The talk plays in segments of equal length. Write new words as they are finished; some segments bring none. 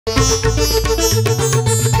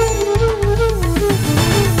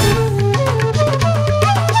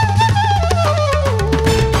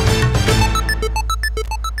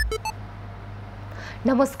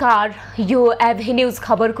नमस्कार, यो एभी न्यूज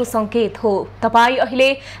खबरको संकेत हो। तपाई अहिले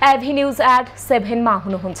एभी न्यूज @7 मा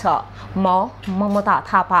हुनुहुन्छ। म ममता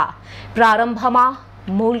थापा। प्रारम्भमा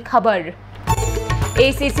मूल खबर।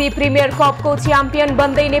 एसीसी प्रिमियर कपको च्याम्पियन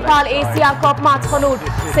बन्दै नेपाल एसिया कपमा छनौट।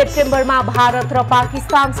 सेप्टेम्बरमा भारत र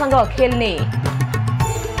पाकिस्तानसँग खेल्ने।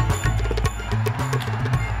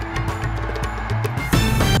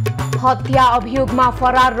 हत्या अभियोगमा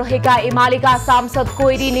फरार रहेका एमालेका सांसद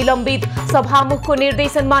कोइरी निलम्बित। सभामुखको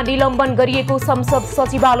निर्देशनमा निलम्बन गरिएको संसद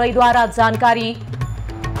सचिवालयद्वारा जानकारी।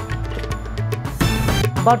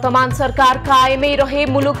 वर्तमान सरकार कायमै रहे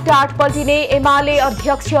मुलुक टाट पल्टिने एमाले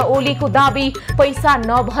अध्यक्ष ओलीको दाबी। पैसा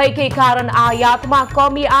नभएकै कारण आयातमा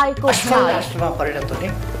कमी आएको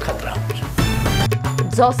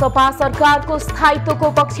जसपा सरकारको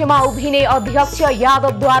स्थायित्वको पक्षमा उभिने अध्यक्ष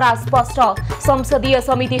यादवद्वारा स्पष्ट। संसदीय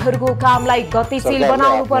समितिहरूको कामलाई गतिशील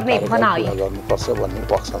बनाउनु पर्ने भनाई।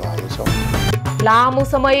 लामो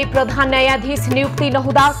समय प्रधान न्यायाधीश नियुक्ति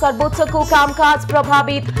नहुँदा सर्वोच्चको कामकाज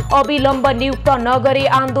प्रभावित। अविलम्ब नियुक्त नगरे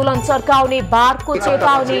आन्दोलन चर्काउने बारको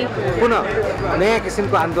चेतावनी। नयाँ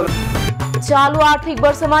किसिमको आन्दोलन। चालू आर्थिक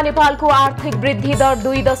वर्षमा नेपालको आर्थिक वृद्धि दर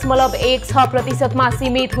 2.16% मा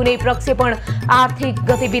सीमित हुने प्रक्षेपण। आर्थिक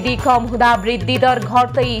गतिविधि कम हुँदा वृद्धि दर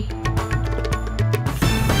घट्दै।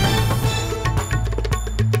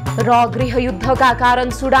 र गृहयुद्धका कारण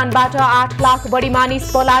सुडानबाट 8 लाख बढी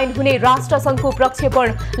मानिस पलायन हुने राष्ट्रसङ्घको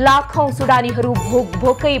प्रक्षेपण। लाखौं सुडानीहरू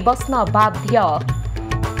भोकै बस्न बाध्य।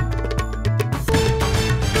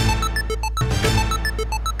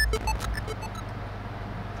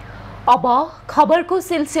 अब खबरको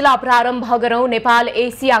सिलसिला प्रारम्भ गरौं नेपाल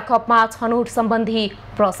एसिया कपमा छनौट सम्बन्धी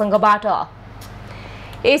प्रसङ्गबाट।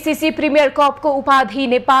 एसीसी प्रिमियर कपको उपाधि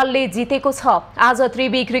नेपालले जितेको छ। आज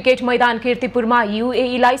त्रिवी क्रिकेट मैदान कीर्तिपुरमा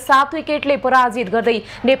यूएईलाई 7 विकेटले पराजित गर्दै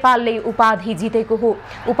नेपालले उपाधि जितेको हो।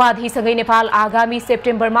 उपाधिसँगै नेपाल आगामी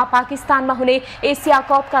सेप्टेम्बरमा पाकिस्तानमा हुने एसिया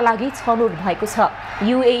कपका लागि छनौट भएको छ।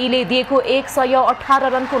 यूएईले दिएको 118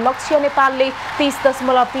 रनको लक्ष्य नेपालले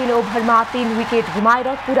 30.3 ओभरमा 3 विकेट गुमाएर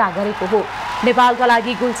पूरा गरेको हो। नेपालका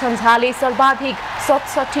लागि गुलशन झाले सर्वाधिक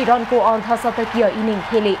 67 रनको अर्धशतकीय इनिङ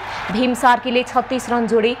खेले। भीम सार्कीले 36 रन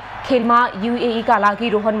जोडे। खेलमा यूएईका लागि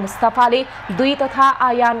रोहन मुस्तफाले 2 तथा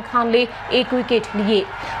आयान खानले 1 विकेट लिए।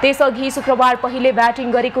 त्यसअघि शुक्रबार पहिले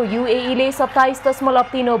ब्याटिङ गरेको यूएईले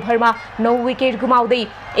 27.3 ओभरमा 9 विकेट गुमाउँदै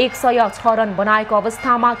 106 रन बनाएको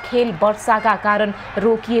अवस्थामा खेल वर्षाका कारण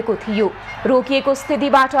रोकिएको थियो। रोकिएको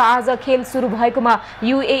स्थितिबाट आज खेल सुरु भएकोमा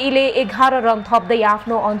यूएईले 11 रन थप्दै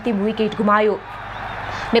आफ्नो अन्तिम विकेट गुमायो।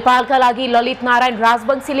 नेपालका लागि ललित नारायण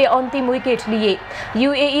राजवंशीले अन्तिम विकेट लिए।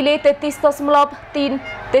 यूएईले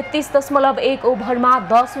 33.1 ओभरमा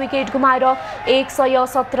 10 विकेट गुमाएर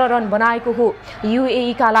 117 रन बनाएको हो।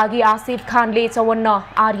 यूएईका लागि आसिफ खानले 54,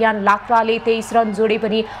 आर्यान लाक्राले 23 रन जोडे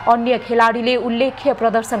पनि अन्य खेलाडीले उल्लेख्य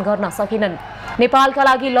प्रदर्शन गर्न सकेनन्। नेपालका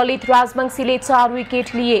लागि ललित राजवंशीले 4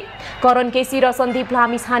 विकेट लिए। करण केसी र सन्दीप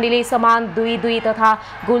लामिछानेले समान 2-2 तथा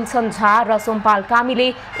गुलशन झा र सोमपाल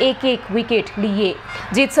कामीले 1-1 विकेट लिए।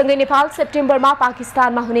 जितसँगै नेपाल सेप्टेम्बरमा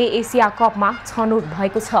पाकिस्तानमा हुने एसिया कपमा छनौट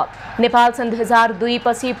भएको छ। नेपाल सन् 2002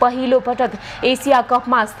 पछि पहिलो पटक एसिया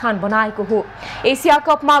कपमा स्थान बनाएको हो। एसिया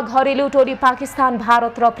कपमा घरेलु टोली पाकिस्तान,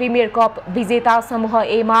 भारत र प्रिमियर कप विजेता समूह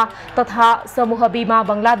ए मा तथा समूह बी मा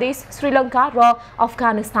बंगलादेश, श्रीलङ्का र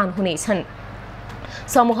अफगानिस्तान हुनेछन्।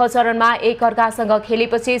 समूह चरणमा एक अर्कासँग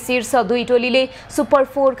खेलेपछि शीर्ष 2 टोलीले सुपर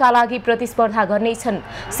 4 का लागि प्रतिस्पर्धा गर्नेछन्।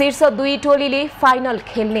 शीर्ष 2 टोलीले फाइनल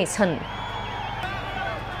खेल्नेछन्।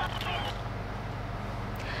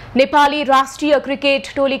 नेपाली राष्ट्रिय क्रिकेट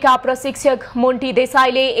टोलीका प्रशिक्षक मोन्टी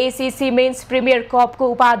देसाईले एसीसी मेन्स प्रिमियर कपको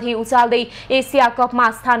उपाधि उचाल्दै एसिया कपमा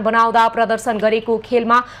स्थान बनाउँदा प्रदर्शन गरेको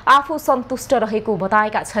खेलमा आफू सन्तुष्ट रहेको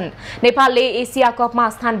बताएका छन्। नेपालले एसिया कपमा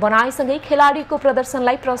स्थान बनाएसँगै खेलाडीको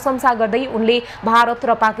प्रदर्शनलाई प्रशंसा गर्दै उनले भारत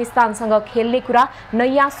र पाकिस्तानसँग खेल्ने कुरा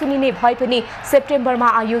नयाँ सुनिने भए पनि सेप्टेम्बरमा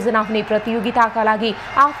आयोजना हुने प्रतियोगिताका लागि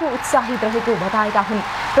आफू उत्साहित रहेको बताएका हुन्।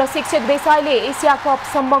 प्रशिक्षक देसाईले एसिया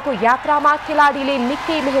कपसम्मको यात्रामा खेलाडीले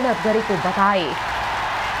निकै गरेको बताए।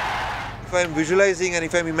 If I'm visualizing and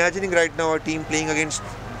if I'm imagining right now a team playing against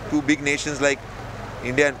two big nations like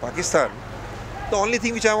India and Pakistan, the only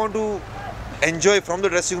thing which I want to enjoy from the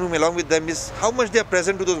dressing room along with them is how much they are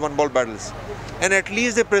present to those one-ball battles, and at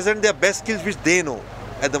least they present their best skills which they know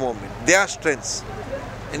at the moment, their strengths.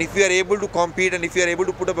 And if we are able to compete and if we are able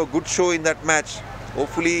to put up a good show in that match,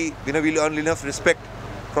 hopefully we'll earn enough respect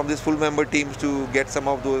from these full member teams to get some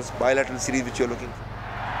of those bilateral series which you're looking for.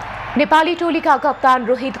 Nepali टोलीका कप्तान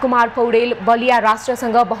रोहित कुमार पौडेल बलिया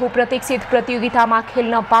राष्ट्रसँग बहुप्रतीक्षित प्रतियोगितामा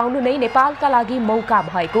खेल्न पाउनु नै नेपालका लागि मौका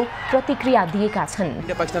भएको प्रतिक्रिया दिएका छन्।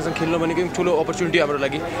 इन्डिया पाकिस्तानसँग खेल्न भनेको ठुलो अपर्च्युनिटी हाम्रो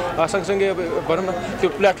लागि। सँगसँगै अब भनौँ न त्यो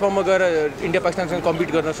प्लेटफर्ममा गएर इन्डिया पाकिस्तानसँग कम्पिट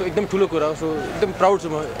गर्न सो एकदम ठुलो कुरा हो। सो एकदम प्राउड छु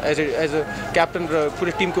म एज अ क्याप्टन र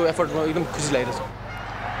पुरै टिमको एफर्टमा एकदम खुसी लागिरहेछ।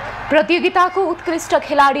 प्रतियोगिताको उत्कृष्ट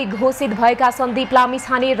खेलाडी घोषित भएका सन्दीप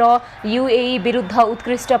लामिछाने र युएई विरुद्ध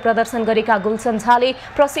उत्कृष्ट प्रदर्शन गरेका गुलसन झाले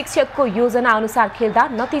प्रशिक्षकको योजना अनुसार खेल्दा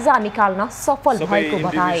नतिजा निकाल्न सफल भएको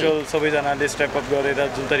बताए। सबैजनाले स्टेप अप गरेर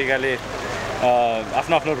जुन तरिकाले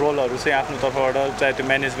आफ्नो आफ्नो रोलहरू चाहिँ आफ्नो तर्फबाट चाहे त्यो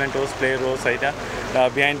म्यानेजमेन्ट होस् प्लेयर होस् होइन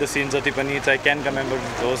बिहाइन्ड द सिन जति पनि चाहे क्यानका मेम्बर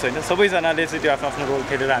होस् होइन सबैजनाले चाहिँ त्यो आफ्नो आफ्नो रोल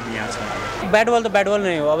खेलेर हामी यहाँ छौँ। ब्याट बल त ब्याट बल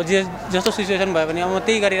नै हो। अब जस्तो सिचुएसन भयो भने अब म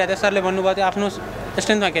त्यही गरिरहेको थिएँ। सरले भन्नुभयो त्यो आफ्नो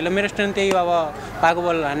स्ट्रेन्थमा खेल्यो। मेरो स्ट्रेन्थ त्यही अब पाएको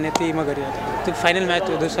बल हान्ने त्यही म गरिरहेको थिएँ। त्यो फाइनल म्याच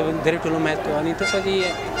थियो सबै धेरै ठुलो म्याच थियो अनि त्यसपछि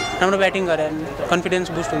राम्रो ब्याटिङ गरेँ कन्फिडेन्स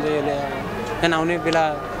बुस्ट हुन्छ यसले त्यहाँ आउने बेला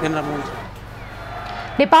दिन राम्रो हुन्छ।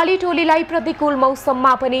 नेपाली टोलीलाई प्रतिकूल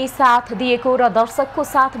मौसममा पनि साथ दिएको र दर्शकको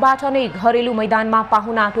साथबाट नै घरेलु मैदानमा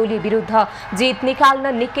पाहुना टोली विरुद्ध जित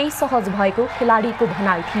निकाल्न निकै सहज भएको खेलाडीको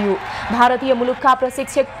भनाइ थियो। भारतीय मुलुकका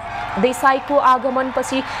प्रशिक्षक देसाईको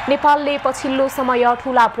आगमनपछि नेपालले पछिल्लो समय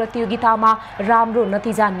ठूला प्रतियोगितामा राम्रो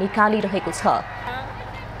नतिजा निकालिरहेको छ।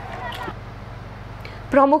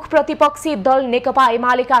 प्रमुख प्रतिपक्षी दल नेकपा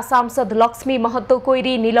एमालेका सांसद लक्ष्मी महतो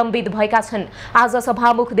कोइरी निलम्बित भएका छन्। आज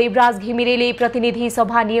सभामुख देवराज घिमिरेले प्रतिनिधि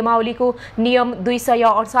सभा नियमावलीको नियम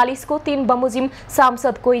 248 को 3 बमोजिम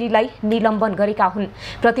सांसद कोइरीलाई निलम्बन गरेका हुन्।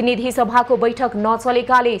 प्रतिनिधि सभाको बैठक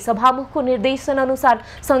नचलेकाले सभामुखको निर्देशन अनुसार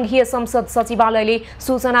संघीय संसद सचिवालयले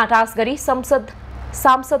सूचना टास गरी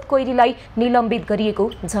सांसद कोइरीलाई निलम्बित गरिएको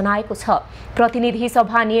जनाएको छ। प्रतिनिधि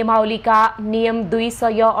सभा नियमावलीका नियम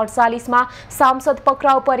 248 मा सांसद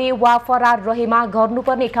पक्राउ परे वा फरार रहेमा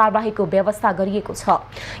गर्नुपर्ने कारबाहीको व्यवस्था गरिएको छ।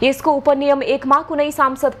 यसको उपनियम 1 मा कुनै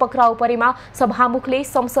सांसद पक्राउ परेमा सभामुखले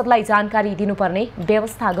संसदलाई जानकारी दिनुपर्ने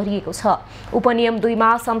व्यवस्था गरिएको छ। उपनियम 2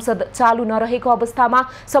 मा संसद चालू नरहेको अवस्थामा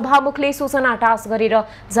सभामुखले सूचना टास गरेर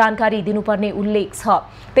जानकारी दिनुपर्ने उल्लेख छ।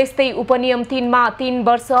 त्यस्तै उपनियम 3 मा 3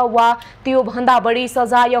 वर्ष वा त्यो भन्दा बढी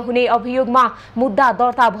सजाय हुने अभियोगमा मुद्दा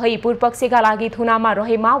दर्ता भई पूर्वपक्षका लागि थुनामा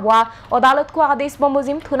रहेमा वा अदालतको आदेश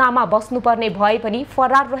बमोजिम थुनामा बस्नुपर्ने भए पनि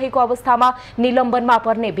फरार रहेको अवस्थामा निलम्बनमा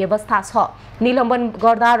पर्ने व्यवस्था छ। निलम्बन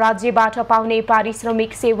गर्दा राज्यबाट पाउने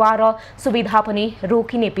पारिश्रमिक सेवा र सुविधा पनि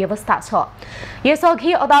रोकिने व्यवस्था छ।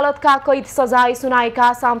 यसअघि अदालतका कैद सजाय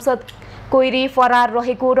सुनाएका सांसद कोइरी फरार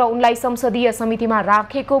रहेको र उनलाई संसदीय समितिमा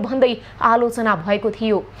राखेको भन्दै आलोचना भएको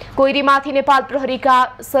थियो। कोइरीमाथि नेपाल प्रहरीका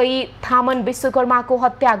सही थामन विश्वकर्माको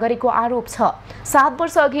हत्या गरेको आरोप छ। 7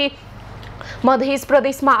 वर्ष अघि मध्य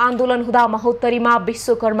प्रदेशमा आन्दोलन हुँदा महोत्तरीमा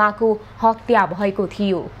विश्वकर्माको हत्या भएको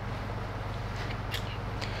थियो।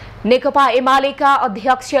 नेकपा एमालेका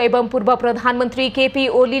अध्यक्ष एवं पूर्व प्रधानमन्त्री केपी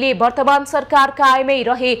ओलीले वर्तमान सरकार कायमै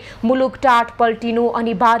रहे मुलुक टाट पल्टिनु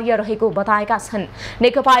अनिवार्य रहेको बताएका छन्।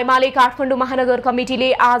 नेकपा एमाले काठमाडौँ महानगर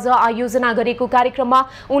कमिटीले आज आयोजना गरेको कार्यक्रममा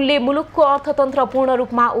उनले मुलुकको अर्थतन्त्र पूर्ण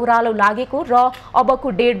रूपमा ओह्रालो लागेको र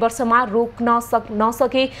अबको 1.5 वर्षमा रोक्न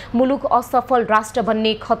नसके मुलुक असफल राष्ट्र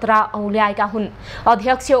बन्ने खतरा औल्याएका हुन्।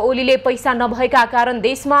 अध्यक्ष ओलीले पैसा नभएका कारण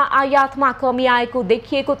देशमा आयातमा कमी आएको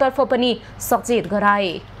देखिएको तर्फ पनि सचेत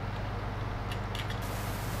गराए।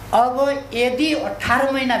 अब यदि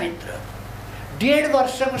 18 महिनाभित्र 1.5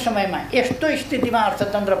 वर्षको समयमा यस्तो स्थितिमा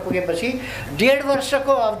अर्थतन्त्र पुगेपछि 1.5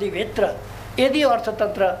 वर्षको अवधिभित्र यदि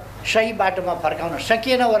अर्थतन्त्र सही बाटोमा फर्काउन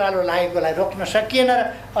सकिएन, ओह्रालो लागेकोलाई रोक्न सकिएन र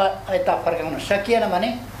यता फर्काउन सकिएन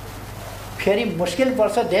भने फेरि मुस्किल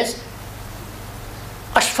पर्छ। देश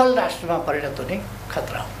असफल राष्ट्रमा परिणत हुने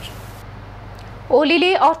खतरा हुन्छ।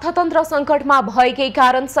 ओलीले अर्थतन्त्र सङ्कटमा भएकै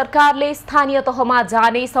कारण सरकारले स्थानीय तहमा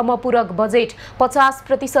जाने समपूरक बजेट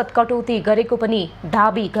 50% कटौती गरेको पनि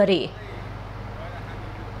दाबी गरे।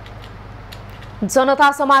 जनता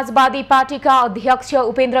समाजवादी पार्टीका अध्यक्ष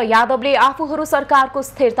उपेन्द्र यादवले आफूहरू सरकारको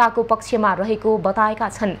स्थिरताको पक्षमा रहेको बताएका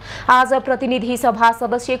छन्। आज प्रतिनिधि सभा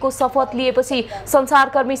सदस्यको शपथ लिएपछि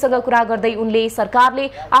सञ्चारकर्मीसँग कुरा गर्दै उनले सरकारले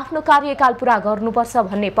आफ्नो कार्यकाल पूरा गर्नुपर्छ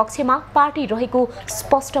भन्ने पक्षमा पार्टी रहेको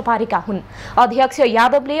स्पष्ट पारेका हुन्। अध्यक्ष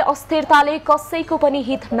यादवले अस्थिरताले कसैको पनि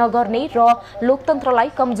हित नगर्ने र लोकतन्त्रलाई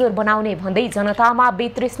कमजोर बनाउने भन्दै जनतामा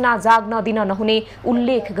वितृष्णा जाग्न दिन नहुने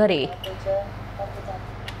उल्लेख गरे।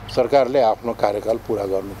 सरकारले आफ्नो कार्यकाल पूरा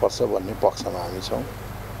गर्नुपर्छ भन्ने पक्षमा हामी छौँ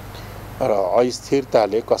र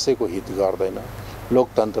अस्थिरताले कसैको हित गर्दैन,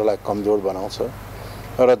 लोकतन्त्रलाई कमजोर बनाउँछ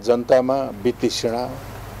र जनतामा वितृष्णा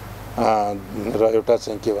र एउटा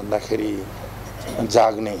चाहिँ के भन्दाखेरि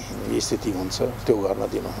जाग्ने स्थिति हुन्छ, त्यो गर्न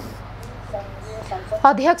दिनुहुन्न।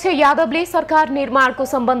 अध्यक्ष यादवले सरकार निर्माणको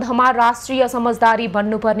सम्बन्धमा राष्ट्रिय समझदारी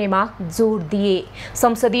बन्नुपर्नेमा जोड दिए।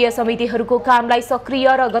 संसदीय समितिहरूको कामलाई सक्रिय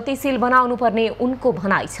र गतिशील बनाउनुपर्ने उनको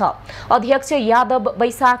भनाइ छ। अध्यक्ष यादव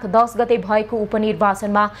वैशाख 10 गते भएको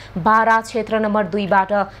उपनिर्वाचनमा बारा क्षेत्र नम्बर 2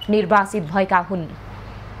 बाट निर्वाचित भएका हुन्।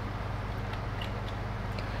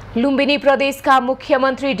 लुम्बिनी प्रदेशका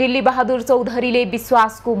मुख्यमन्त्री डिल्ली बहादुर चौधरीले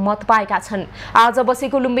विश्वासको मत पाएका छन्। आज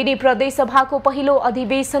बसेको लुम्बिनी प्रदेश सभाको पहिलो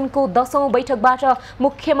अधिवेशनको 10औं बैठकबाट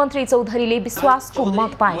मुख्यमन्त्री चौधरीले विश्वासको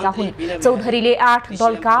मत पाएका हुन्। चौधरीले 8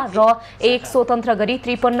 दलका र 1 स्वतन्त्र गरी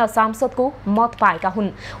 53 सांसदको मत पाएका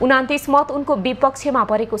हुन्। 29 मत उनको विपक्षमा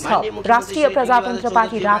परेको छ। राष्ट्रिय प्रजातन्त्र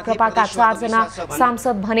पार्टी राप्रपाका 4 जना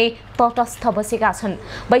सांसद भने तटस्थ बसेका छन्।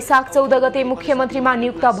 वैशाख 14 गते मुख्यमन्त्रीमा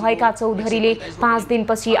नियुक्त भएका चौधरीले 5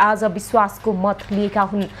 दिनपछि आज विश्वासको मत लिएका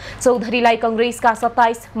हुन्। चौधरीलाई कंग्रेसका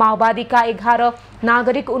 27, माओवादीका 11,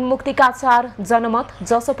 नागरिक उन्मुक्तिका 4 जनमत,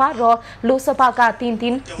 जसपा र लोसपाका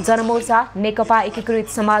 3-3, जनमोर्चा, नेकपा एकीकृत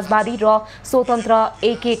समाजवादी र स्वतन्त्र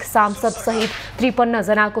 1-1 सांसद सहित 53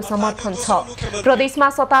 जनाको समर्थन छ। प्रदेशमा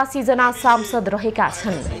 87 जना सांसद रहेका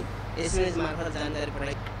छन्।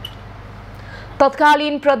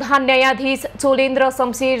 तत्कालीन प्रधान न्यायाधीश चोलेन्द्र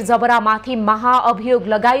शमशेर जबरामाथि महाअभियोग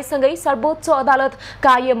लगाएसँगै सर्वोच्च अदालत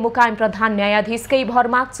कायम मुकायम प्रधान न्यायाधीशकै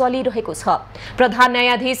भरमा चलिरहेको छ। प्रधान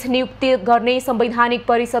न्यायाधीश नियुक्ति गर्ने संवैधानिक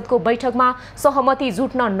परिषदको बैठकमा सहमति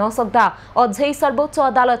जुट्न नसक्दा अझै सर्वोच्च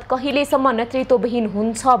अदालत कहिलेसम्म नेतृत्वविहीन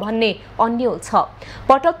हुन्छ भन्ने अन्यल छ।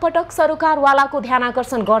 पटक पटक सरोकारवालाको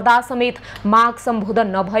ध्यानाकर्षण गर्दा समेत माग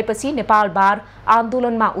सम्बोधन नभएपछि नेपाल बार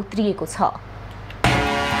आन्दोलनमा उत्रिएको छ।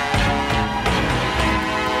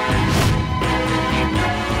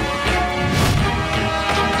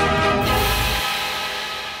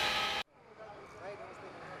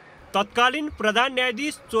 तत्कालीन प्रधान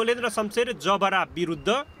न्यायाधीश चोलेन्द्र शमशेर जबरा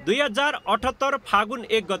विरुद्ध 2078 फागुन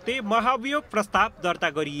 1 गते महाभियोग प्रस्ताव दर्ता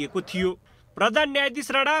गरिएको थियो। प्रधान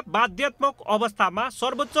न्यायाधीश राणा बाध्यात्मक अवस्थामा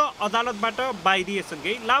सर्वोच्च अदालतबाट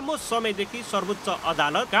बाहिरिएसँगै लामो समयदेखि सर्वोच्च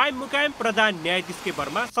अदालत कायम मुकायम प्रधान न्यायाधीशकै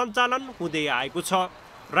भरमा सञ्चालन हुँदै आएको छ।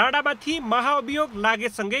 राणामाथि महाअभियोग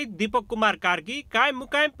लागेसँगै दीपक कुमार कार्की कायम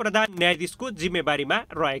मुकायम प्रधान न्यायाधीशको जिम्मेवारीमा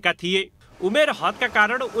रहेका थिए। उमेर हदका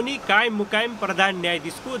कारण उनी कायम मुकायम प्रधान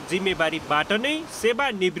न्यायाधीशको जिम्मेवारीबाट नै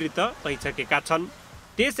सेवानिवृत्त भइसकेका छन्।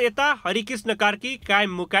 त्यस यता हरिकृष्ण कार्की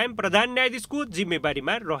कायम मुकायम प्रधान न्यायाधीशको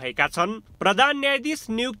जिम्मेवारीमा रहेका छन्। प्रधान न्यायाधीश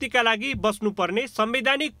नियुक्तिका लागि बस्नुपर्ने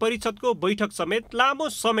संवैधानिक परिषदको बैठक समेत लामो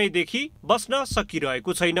समयदेखि बस्न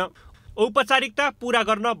सकिरहेको छैन। औपचारिकता पूरा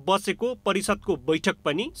गर्न बसेको परिषदको बैठक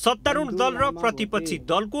पनि सत्तारूढ दल र प्रतिपक्षी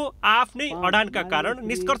दलको आफ्नै अडानका कारण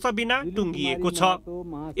निष्कर्ष बिना टुङ्गिएको छ।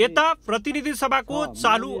 यता प्रतिनिधि सभाको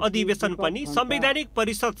चालु अधिवेशन पनि संवैधानिक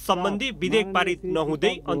परिषद सम्बन्धी विधेयक पारित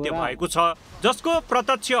नहुँदै अन्त्य भएको छ, जसको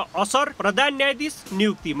प्रत्यक्ष असर प्रधान न्यायाधीश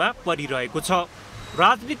नियुक्तिमा परिरहेको छ।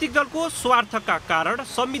 राजनीतिक दलको स्वार्थका कारण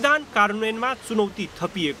संविधान कार्यान्वयनमा चुनौती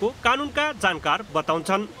थपिएको कानुनका जानकार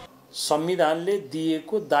बताउँछन्। संविधानले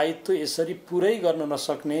दिएको दायित्व यसरी पुरै गर्न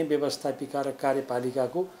नसक्ने व्यवस्थापिका र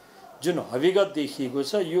कार्यपालिकाको जुन हविगत देखिएको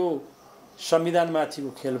छ, यो संविधानमाथिको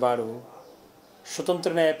खेलबाड हो,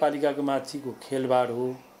 स्वतन्त्र न्यायपालिकाको माथिको खेलबाड हो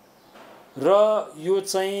र यो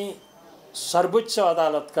चाहिँ सर्वोच्च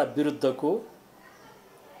अदालतका विरुद्धको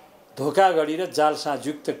धोखाधडी र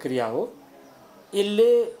जालसाजुक्त क्रिया हो। यसले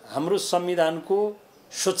हाम्रो संविधानको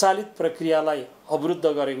स्वचालित प्रक्रियालाई अवरुद्ध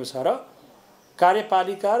गरेको छ र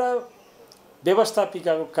कार्यपालिका र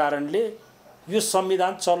व्यवस्थापिकाको कारणले यो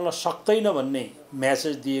संविधान चल्न सक्दैन भन्ने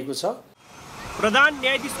मेसेज दिएको छ। प्रधान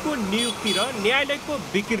न्यायाधीशको नियुक्ति र न्यायालयको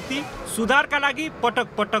विकृति सुधारका लागि पटक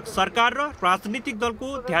पटक सरकार र राजनीतिक दलको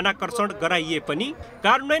ध्यानाकर्षण गराइए पनि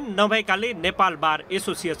कार्यान्वयन नभएकाले नेपाल बार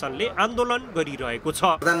एसोसिएसनले आन्दोलन गरिरहेको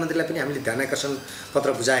छ। प्रधानमन्त्रीलाई पनि हामीले ध्यानाकर्षण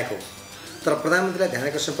पत्र बुझाएको, तर प्रधानमन्त्रीलाई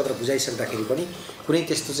ध्यानाकर्षण पत्र बुझाइसक्दाखेरि पनि कुनै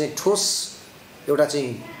त्यस्तो चाहिँ ठोस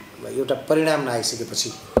एउटा परिणाम नआइसकेपछि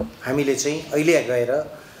हामीले चाहिँ अहिले गएर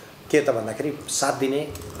के त भन्दाखेरि 7 दिने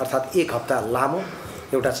अर्थात् 1 हप्ता लामो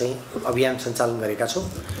एउटा चाहिँ अभियान सञ्चालन गरेका छौँ।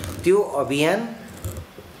 त्यो अभियान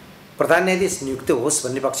प्रधान न्यायाधीश नियुक्त होस्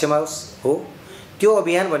भन्ने पक्षमा हो। त्यो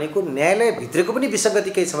अभियान भनेको न्यायालयभित्रको पनि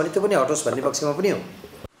विसङ्गति केही छ भने त्यो पनि हटोस् भन्ने पक्षमा पनि हो।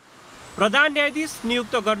 प्रधान न्यायाधीश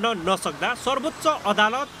नियुक्त गर्न नसक्दा सर्वोच्च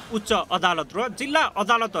अदालत, उच्च अदालत र जिल्ला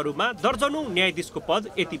अदालतहरूमा दर्जनौं न्यायाधीशको पद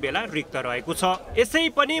यति बेला रिक्त रहेको छ। यसै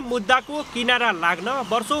पनि मुद्दाको किनारा लाग्न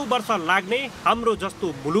वर्षौं वर्ष लाग्ने हाम्रो जस्तो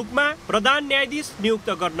मुलुकमा प्रधान न्यायाधीश नियुक्त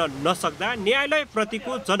गर्न नसक्दा न्यायालय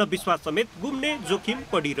प्रतिको जनविश्वास समेत गुम्ने जोखिम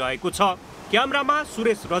पडिरहेको छ। क्यामेरामा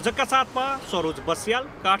सुरेश रजकका साथमा सरोज बस्याल,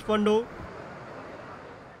 काठमाडौँ।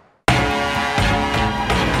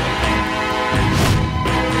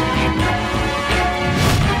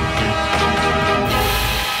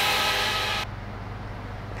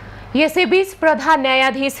 यसैबीच प्रधान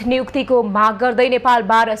न्यायाधीश नियुक्तिको माग गर्दै नेपाल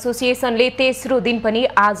बार एसोसिएसनले तेस्रो दिन पनि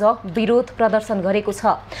आज विरोध प्रदर्शन गरेको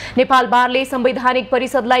छ। नेपाल बारले संवैधानिक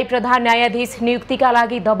परिषदलाई प्रधान न्यायाधीश नियुक्तिका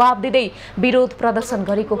लागि दबाब दिँदै विरोध प्रदर्शन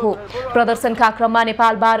गरेको हो। प्रदर्शनका क्रममा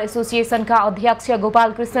नेपाल बार एसोसिएसनका अध्यक्ष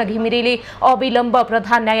गोपाल कृष्ण घिमिरेले अविलम्ब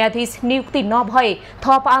प्रधान न्यायाधीश नियुक्ति नभए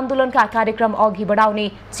थप आन्दोलनका कार्यक्रम अघि बढाउने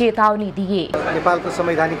चेतावनी दिए। नेपालको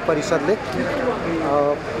संवैधानिक परिषदले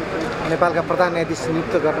नेपालका प्रधान न्यायाधीश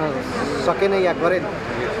नियुक्त गर्न सकेन या गरेन,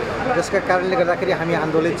 जसका कारणले गर्दाखेरि हामी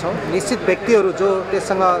आन्दोलित छौँ। निश्चित व्यक्तिहरू जो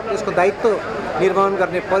त्यसको दायित्व निर्वहन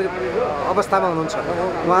गर्ने अवस्थामा हुनुहुन्छ,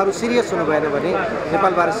 उहाँहरू सिरियस हुनु भएन भने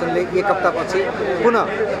नेपाल बार एसोसिएसनले एक हप्तापछि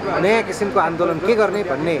पुनः नयाँ किसिमको आन्दोलन के गर्ने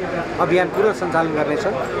भन्ने अभियान पुनः सञ्चालन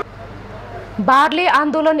गर्नेछ। बारले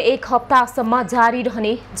आन्दोलन एक हप्तासम्म जारी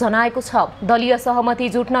रहने जनाएको छ। दलीय सहमति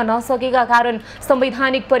जुट्न नसकेका कारण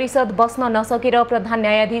संवैधानिक परिषद बस्न नसकेर प्रधान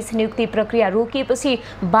न्यायाधीश नियुक्ति प्रक्रिया रोकिएपछि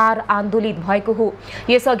बार आन्दोलित भएको हो।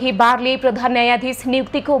 यसअघि बारले प्रधान न्यायाधीश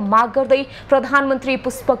नियुक्तिको माग गर्दै प्रधानमन्त्री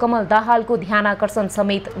पुष्पकमल दाहालको ध्यानाकर्षण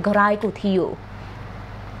समेत गराएको थियो।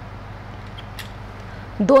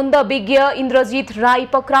 द्वन्द्वविज्ञ इन्द्रजित राई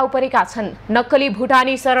पक्राउ परेका छन्। नक्कली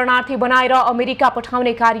भुटानी शरणार्थी बनाएर अमेरिका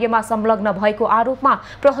पठाउने कार्यमा संलग्न भएको आरोपमा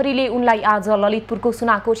प्रहरीले उनलाई आज ललितपुरको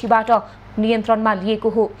सुनाकोशीबाट नियन्त्रणमा लिएको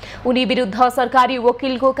हो। उनी विरुद्ध सरकारी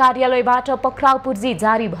वकिलको कार्यालयबाट पक्राउ पूर्जी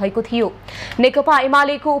जारी भएको थियो। नेकपा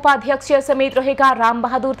एमालेको उपाध्यक्ष समेत रहेका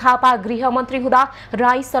रामबहादुर थापा गृहमन्त्री हुँदा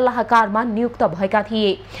राई सल्लाहकारमा नियुक्त भएका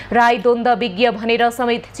थिए। राई द्वन्द्वविज्ञ भनेर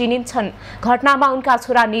समेत चिनिन्छन्। घटनामा उनका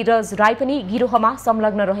छोरा निरज राई पनि गिरोहमा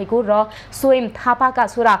संलग्न रहेको र स्वयं थापाका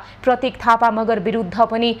छोरा प्रतीक थापा मगर विरुद्ध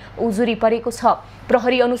पनि उजुरी परेको छ।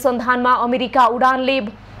 प्रहरी अनुसन्धानमा अमेरिका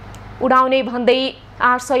उडाउने भन्दै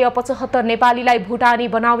 875 नेपालीलाई भुटानी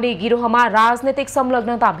बनाउने गिरोहमा राजनैतिक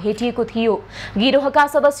संलग्नता भेटिएको थियो। गिरोहका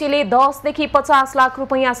सदस्यले 10 देखि 50 लाख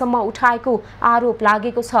रुपैयाँसम्म उठाएको आरोप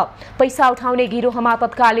लागेको छ। पैसा उठाउने गिरोहमा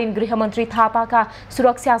तत्कालीन गृहमन्त्री थापाका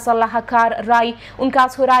सुरक्षा सल्लाहकार राई, उनका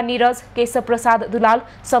छोरा निरज, केशव प्रसाद दुलाल,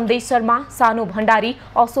 सन्देश शर्मा, सानु भण्डारी,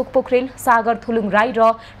 अशोक पोखरेल, सागर थुलुङ राई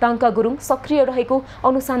र टङ्क गुरुङ सक्रिय रहेको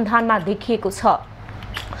अनुसन्धानमा देखिएको छ।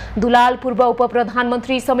 दुलाल पूर्व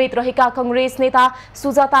उपप्रधानमन्त्री समेत रहेका कांग्रेस नेता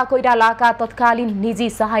सुजाता कोइरालाका तत्कालीन निजी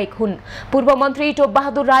सहायक हुन्। पूर्व मन्त्री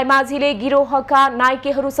टोपबहादुर रायमाझीले गिरोहका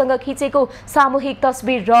नायकहरूसँग खिचेको सामूहिक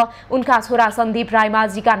तस्बिर र उनका छोरा सन्दीप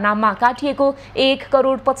रायमाझीका नाममा काटिएको 1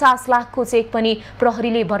 करोड 50 लाखको चेक पनि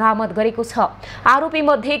प्रहरीले बरामद गरेको छ। आरोपी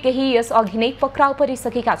मध्ये केही यस अघि नै पक्राउ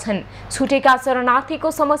परिसकेका छन्। छुटेका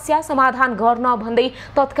शरणार्थीको समस्या समाधान गर्न भन्दै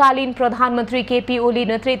तत्कालीन प्रधानमन्त्री केपी ओली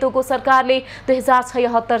नेतृत्वको सरकारले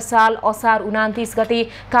 2076 साल असार 29 गते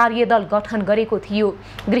कार्यदल गठन गरेको थियो।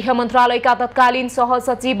 गृह मन्त्रालयका तत्कालीन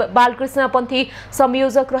सहसचिव बालकृष्ण पन्थी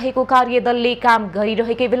संयोजक रहेको कार्यदलले काम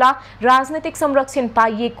गरिरहेकै बेला राजनैतिक संरक्षण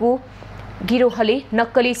पाइएको गिरोहले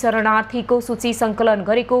नक्कली शरणार्थीको सूची संकलन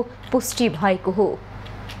गरेको पुष्टि भएको हो।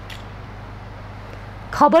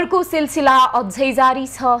 खबरको सिलसिला अझै जारी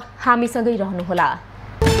छ, हामीसँगै रहनुहोला।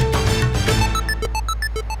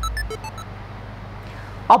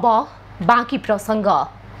 अब बाँकी प्रसंग।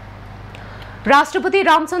 राष्ट्रपति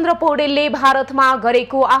रामचन्द्र पौडेलले भारतमा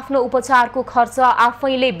गरेको आफ्नो उपचारको खर्च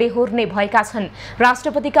आफैले बेहोर्ने भएका छन्।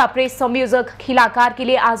 राष्ट्रपतिका प्रेस संयोजक खिला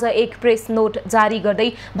कार्कीले आज एक प्रेस नोट जारी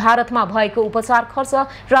गर्दै भारतमा भएको उपचार खर्च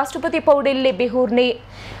राष्ट्रपति पौडेलले बेहोर्ने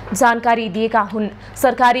जानकारी दिएका हुन्।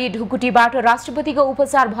 सरकारी ढुकुटीबाट राष्ट्रपतिको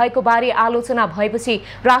उपचार भएको बारे आलोचना भएपछि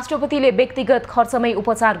राष्ट्रपतिले व्यक्तिगत खर्चमै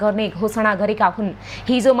उपचार गर्ने घोषणा गरेका हुन्।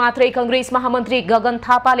 हिजो मात्रै कांग्रेस महामन्त्री गगन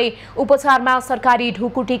थापाले उपचारमा सरकारी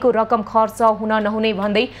ढुकुटीको रकम खर्च हुन नहुने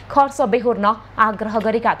भन्दै खर्च बेहोर्न आग्रह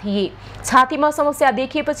गरेका थिए। छातीमा समस्या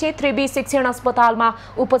देखिएपछि त्रिवी शिक्षण अस्पतालमा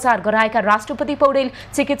उपचार गराएका राष्ट्रपति पौडेल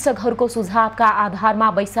चिकित्सकहरूको सुझावका आधारमा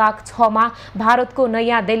वैशाख 6 मा भारतको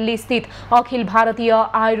नयाँ दिल्ली स्थित अखिल भारतीय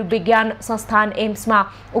आयुर्विज्ञान संस्थान एम्समा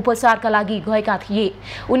उपचारका लागि गएका थिए।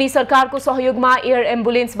 उनी सरकारको सहयोगमा एयर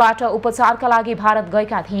एम्बुलेन्सबाट उपचारका लागि भारत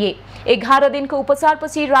गएका थिए। 11 दिनको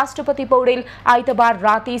उपचारपछि राष्ट्रपति पौडेल आइतबार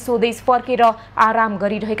राति स्वदेश फर्केर आराम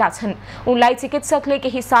गरिरहेका छन्। उनलाई चिकित्सकले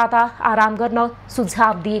केही साता आराम गर्न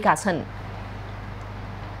सुझाव दिएका छन्।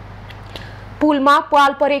 पुलमा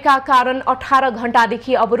पाल परेका कारण 18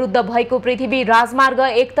 घण्टादेखि अवरुद्ध भएको पृथ्वी राजमार्ग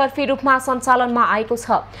एकतर्फी रूपमा सञ्चालनमा आएको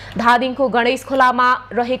छ। धादिङको गणेश खोलामा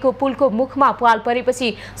रहेको पुलको मुखमा पाल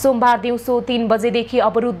परेपछि सोमबार दिउँसो 3 बजेदेखि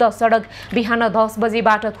अवरुद्ध सडक बिहान 10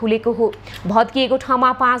 बजेबाट खुलेको हो। भत्किएको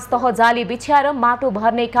ठाउँमा 5 तह जाली बिछ्याएर माटो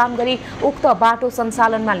भर्ने काम गरी उक्त बाटो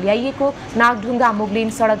सञ्चालनमा ल्याइएको नागढुङ्गा मुगलिन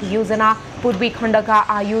सडक योजना पूर्वी खण्डका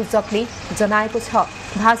आयोजकले जनाएको छ।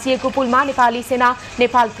 भासिएको पुलमा नेपाली सेना,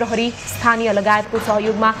 नेपाल प्रहरी, स्थानीय लगायतको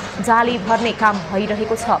सहयोगमा जाली भर्ने काम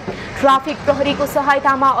भइरहेको छ। ट्राफिक प्रहरीको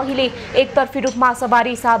सहायतामा अहिले एकतर्फी रूपमा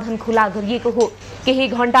सवारी साधन खुला गरिएको हो। केही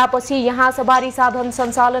घण्टापछि यहाँ सवारी साधन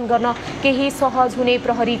सञ्चालन गर्न केही सहज हुने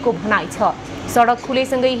प्रहरीको भनाइ छ। सडक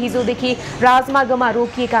खुलेसँगै हिजोदेखि राजमार्गमा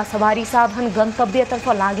रोकिएका सवारी साधन गन्तव्यतर्फ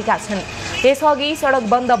लागेका छन्। यसअघि सडक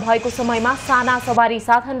बन्द भएको समयमा साना सवारी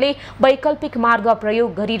साधनले वैकल्पिक मार्ग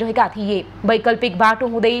प्रयोग गरिरहेका थिए। वैकल्पिक बाटो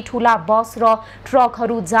हुँदै ठूला बस र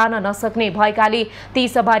ट्रकहरू जान नसक्ने भएकाले ती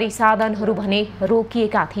सवारी साधनहरू भने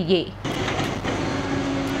रोकिएका थिए।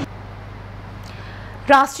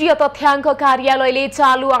 राष्ट्रिय तथ्याङ्क कार्यालयले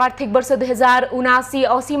चालु आर्थिक वर्ष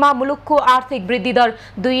 2079-80मा मुलुकको आर्थिक वृद्धि दर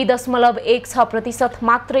 2.16%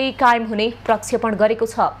 मात्रै कायम हुने प्रक्षेपण गरेको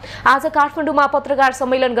छ। आज काठमाडौँमा पत्रकार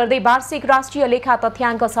सम्मेलन गर्दै वार्षिक राष्ट्रिय लेखा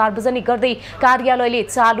तथ्याङ्क सार्वजनिक गर्दै कार्यालयले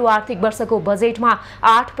चालु आर्थिक वर्षको बजेटमा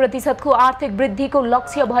 8% को आर्थिक वृद्धिको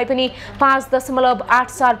लक्ष्य भए पनि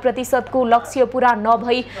 5.84% को लक्ष्य पूरा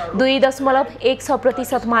नभई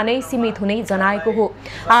 2.16% मा नै सीमित हुने जनाएको हो।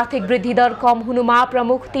 आर्थिक वृद्धि दर कम हुनुमा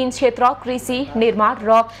प्रमुख 3 क्षेत्र कृषि, निर्माण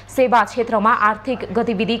र सेवा क्षेत्रमा आर्थिक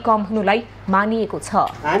गतिविधि कम हुनुलाई मानिएको छ।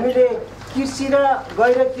 हामीले कृषि र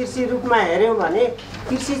गैर कृषि रूपमा हेर्यौं भने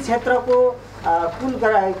कृषि क्षेत्रको कुल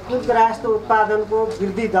ग्राहस्थ उत्पादनको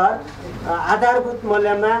वृद्धि दर आधारभूत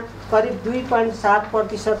मूल्यमा करिब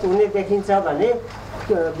 2.7% हुने देखिन्छ भने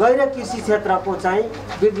गैर कृषि क्षेत्रको चाहिँ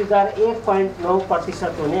वृद्धि दर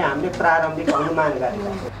 1.9% हुने हामीले प्रारम्भिक अनुमान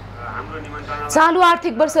गरेका छौँ। चालु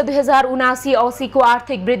आर्थिक वर्ष 2079-80 को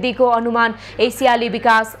आर्थिक वृद्धिको अनुमान एसियाली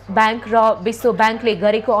विकास बैंक र विश्व बैंकले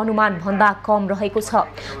गरेको अनुमान भन्दा कम रहेको छ।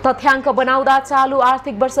 तथ्याङ्क बनाउँदा चालु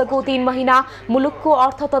आर्थिक वर्षको 3 महिना मुलुकको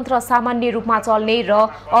अर्थतन्त्र सामान्य रूपमा चल्ने र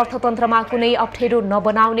अर्थतन्त्रमा कुनै अप्ठेरो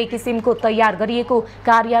नबनाउने किसिमको तयार गरिएको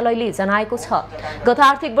कार्यालयले जनाएको छ। गत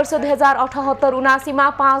आर्थिक वर्ष 2078-79मा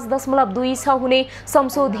 5.26 हुने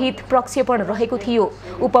संशोधित प्रक्षेपण रहेको थियो।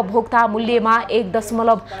 उपभोक्ता मूल्यमा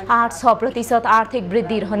 1.86% आर्थिक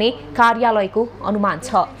वृद्धि रहने कार्यालयको अनुमान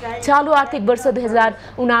छ। चालु आर्थिक वर्ष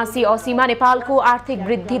 2079-80मा नेपालको आर्थिक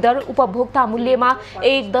वृद्धि दर उपभोक्ता मूल्यमा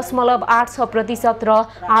 1.86% र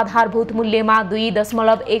आधारभूत मूल्यमा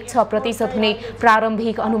 2.16% हुने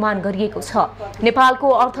प्रारम्भिक अनुमान गरिएको छ। नेपालको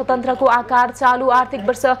अर्थतन्त्रको आकार चालु आर्थिक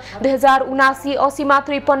वर्ष 2079-80मा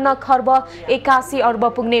 53 खर्ब 81 अर्ब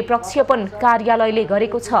पुग्ने प्रक्षेपण कार्यालयले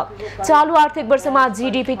गरेको छ। चालु आर्थिक वर्षमा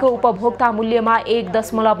जीडीपी को उपभोक्ता मूल्यमा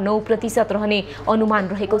 1.9% रहने अनुमान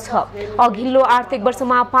रहेको छ। अघिल्लो आर्थिक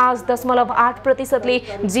वर्षमा 5.8% ले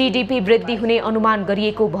जीडीपी वृद्धि हुने अनुमान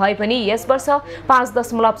गरिएको भए पनि यस वर्ष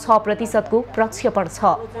 5.6% को प्रक्षेपण छ।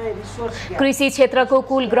 कृषि क्षेत्रको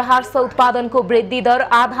कुल ग्राहस्थ उत्पादनको वृद्धि दर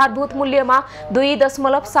आधारभूत मूल्यमा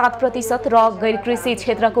 2.7% र गैर कृषि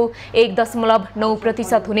क्षेत्रको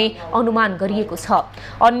 1.9% हुने अनुमान गरिएको छ।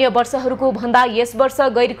 अन्य वर्षहरूको भन्दा यस वर्ष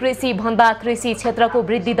गैर कृषि भन्दा कृषि क्षेत्रको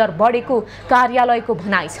वृद्धि दर बढेको कार्यालयको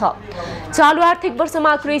भनाइ छ। चालु आर्थिक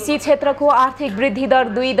वर्षमा कृषि क्षेत्रको आर्थिक वृद्धि दर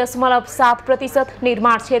 2.7%,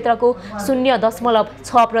 निर्माण क्षेत्रको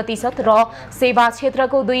 0.6% र सेवा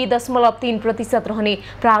क्षेत्रको 2.3% रहने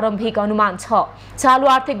प्रारम्भिक अनुमान छ। चालु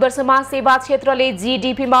आर्थिक वर्षमा सेवा क्षेत्रले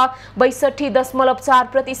जीडीपीमा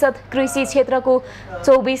 62.4%, कृषि क्षेत्रको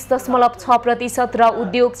 24.6% र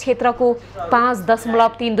उद्योग क्षेत्रको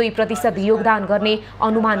 5.32% योगदान गर्ने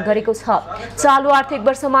अनुमान गरेको छ। चालु आर्थिक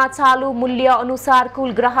वर्षमा चालु मूल्य अनुसार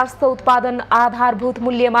कुल ग्राहस्थ उत्पादन आधारभूत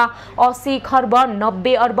मूल्यमा 80 खर्ब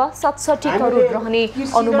 90 अर्ब 67 करोड रहने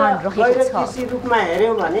अनुमान रहेको छ।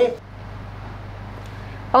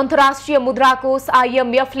 अन्तर्राष्ट्रिय मुद्रा कोष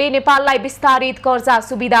आईएमएफले नेपाललाई विस्तारित कर्जा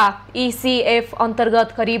सुविधा ईसीएफ अन्तर्गत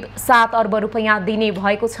करिब 7 अर्ब रुपैयाँ दिने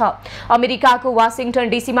भएको छ। अमेरिकाको वाशिंटन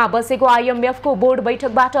डीसीमा बसेको आईएमएफको बोर्ड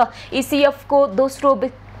बैठकबाट ईसीएफको दोस्रो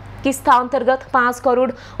किस्ता अन्तर्गत 5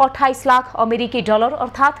 करोड 28 लाख अमेरिकी डलर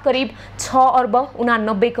अर्थात् करिब 6 अर्ब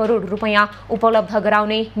 89 करोड रुपैयाँ उपलब्ध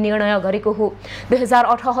गराउने निर्णय गरेको हो।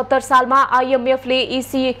 2078 सालमा आईएमएफले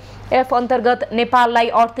ईसीएफ अन्तर्गत नेपाललाई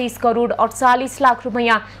 38 करोड 48 लाख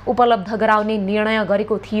रुपैयाँ उपलब्ध गराउने निर्णय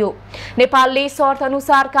गरेको थियो। नेपालले शर्त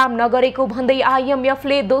अनुसार काम नगरेको भन्दै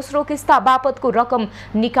आईएमएफले दोस्रो किस्ता बापतको रकम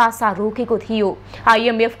निकासा रोकेको थियो।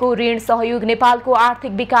 आईएमएफको ऋण सहयोग नेपालको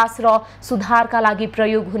आर्थिक विकास र सुधारका लागि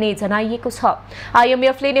प्रयोग हुने जनाइएको छ।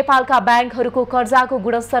 आईएमएफले नेपालका ब्याङ्कहरूको कर्जाको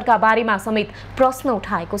गुणस्तरका बारेमा समेत प्रश्न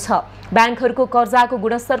उठाएको छ। ब्याङ्कहरूको कर्जाको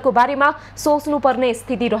गुणस्तरको बारेमा सोच्नुपर्ने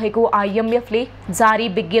स्थिति रहेको आईएमएफले जारी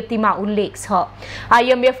विज्ञप्तिमा उल्लेख छ।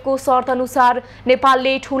 आईएमएफको शर्त अनुसार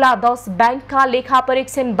नेपालले ठूला 10 ब्याङ्कका लेखा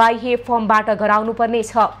परीक्षण बाह्य फर्मबाट गराउनुपर्ने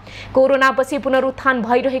छ। कोरोनापछि पुनरुत्थान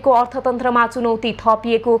भइरहेको अर्थतन्त्रमा चुनौती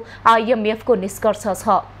थपिएको आईएमएफको निष्कर्ष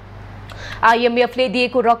छ। आइएमएफले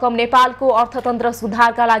दिएको रकम नेपालको अर्थतन्त्र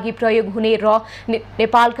सुधारका लागि प्रयोग हुने र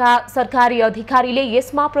नेपालका सरकारी अधिकारीले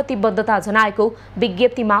यसमा प्रतिबद्धता जनाएको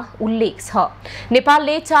विज्ञप्तिमा उल्लेख छ।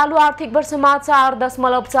 नेपालले चालु आर्थिक वर्षमा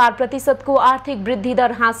 4.4% को आर्थिक वृद्धि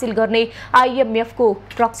दर हासिल गर्ने आइएमएफको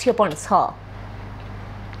प्रक्षेपण छ।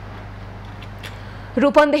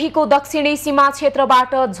 रूपन्देहीको दक्षिणी सीमा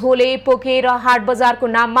क्षेत्रबाट झोले पोके र हाट बजारको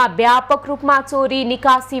नाममा व्यापक रूपमा चोरी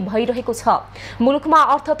निकासी भइरहेको छ। मुलुकमा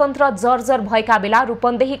अर्थतन्त्र जर्जर भएका बेला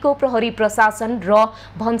रूपन्देहीको प्रहरी प्रशासन र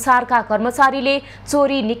भन्सारका कर्मचारीले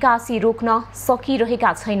चोरी निकासी रोक्न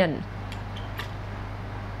सकिरहेका छैनन्।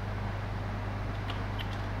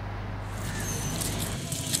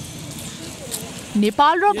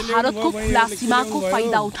 नेपाल र भारतको खुला सीमाको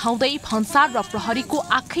फाइदा उठाउँदै भन्सार र प्रहरीको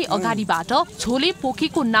आँखै अगाडिबाट झोले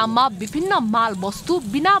पोकेको नाममा विभिन्न माल वस्तु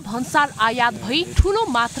बिना भन्सार आयात भई ठूलो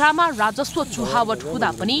मात्रामा राजस्व चुहावट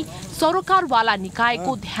हुँदा पनि सरोकारवाला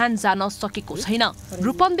निकायको ध्यान जान सकेको छैन।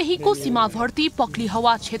 रूपन्देहीको सीमावर्ती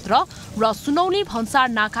पक्लीहवा क्षेत्र र सुनौली भन्सार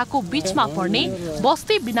नाकाको बीचमा पर्ने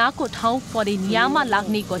बस्ती बिनाको ठाउँ परेनियामा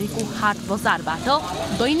लाग्ने गरेको हाट बजारबाट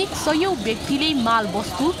दैनिक सयौं व्यक्तिले माल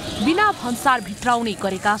वस्तु बिना भन्सार भित्राउने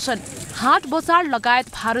गरेका छन्। हाट बजार लगायत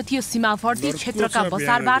भारतीय सीमावर्ती क्षेत्रका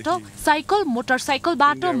बजारबाट साइकल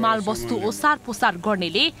मोटरसाइकलबाट माल वस्तु ओसार पोसार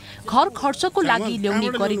गर्नेले घर खर्चको लागि ल्याउने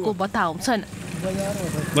गरेको बताउँछन्।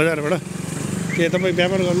 बजारबाट के तपाईँ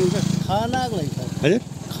व्यापार गर्नुहुन्छ? खानाको लागि हजुर,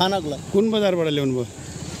 खानाको लागि। कुन बजारबाट ल्याउनु भयो?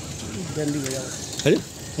 डन्डी बजार। हजुर,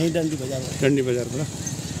 यही डन्डी बजारबाट। डन्डी बजारबाट।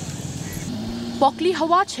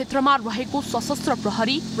 पक्लीहवा क्षेत्रमा रहेको सशस्त्र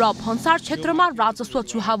प्रहरी र भन्सार क्षेत्रमा राजस्व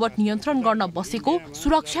चुहावट नियन्त्रण गर्न बसेको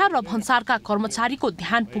सुरक्षा र भन्सारका कर्मचारीको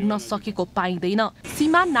ध्यान पुग्न सकेको पाइँदैन।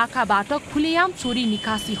 सीमा नाकाबाट खुलेआम चोरी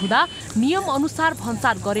निकासी हुँदा नियम अनुसार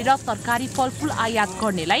भन्सार गरेर तरकारी फलफुल आयात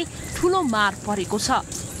गर्नेलाई ठूलो मार परेको छ।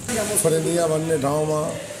 फरेनिया भन्ने ठाउँमा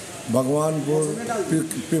भगवानपुर,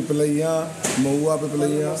 पिपलैया, महुवा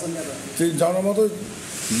पिपलैया त्यो जग्गामा त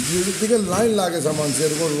यतिकै लाइन लागेछ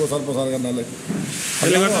मान्छेहरूको ओसार पसार गर्नलाई।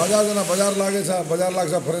 हजारजना बजार लागेछ, बजार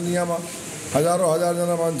लाग्छ फरेनियामा हजारौँ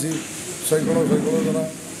हजारजना मान्छे, सैकडौँ जना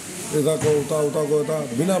यताको उताको यता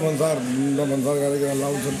बिना भन्सार गरेर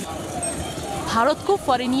लाउँछन्। भारतको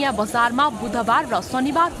फरेनिया बजारमा बुधबार र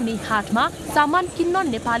शनिबार हुने हाटमा सामान किन्न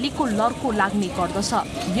नेपालीको लर्को लाग्ने गर्दछ।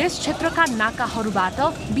 यस क्षेत्रका नाकाहरूबाट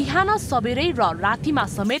बिहान सबेरै र रातिमा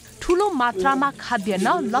समेत ठूलो मात्रामा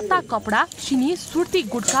खाद्यान्न, लत्ता कपडा, चिनी, सुर्ती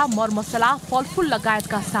गुटखा, मरमसला, फलफुल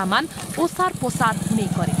लगायतका सामान ओसार पोसार हुने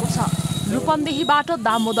गरेको छ। रूपन्देहीबाट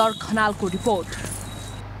दामोदर खनालको रिपोर्ट।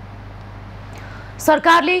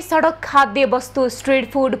 सरकारले सडक खाद्य वस्तु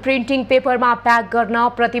स्ट्रिट फूड प्रिन्टिङ पेपरमा प्याक गर्न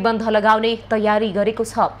प्रतिबन्ध लगाउने तयारी गरेको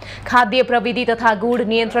छ। खाद्य प्रविधि तथा गुण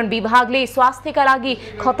नियन्त्रण विभागले स्वास्थ्यका लागि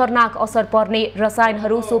खतरनाक असर पर्ने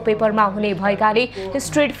रसायनहरू सो पेपरमा हुने भएकाले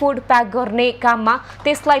स्ट्रिट फूड प्याक गर्ने काममा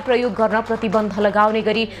त्यसलाई प्रयोग गर्न प्रतिबन्ध लगाउने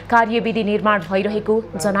गरी कार्यविधि निर्माण भइरहेको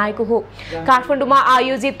जनाएको हो। काठमाडौँमा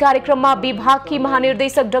आयोजित कार्यक्रममा विभागकी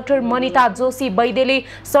महानिर्देशक डाक्टर मनिता जोशी वैद्यले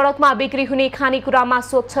सडकमा बिक्री हुने खानेकुरामा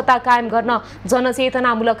स्वच्छता कायम गर्न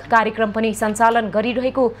जनचेतनामूलक कार्यक्रम पनि सञ्चालन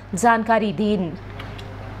गरिरहेको जानकारी दिइन्।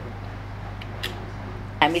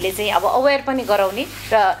 हामीले चाहिँ अब अवेयर पनि गराउने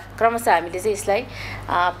र क्रमशः हामीले चाहिँ यसलाई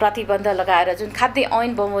प्रतिबन्ध लगाएर जुन खाद्य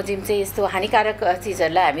ऐन बमोजिम चाहिँ यस्तो हानिकारक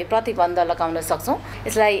चिजहरूलाई हामी प्रतिबन्ध लगाउन सक्छौँ।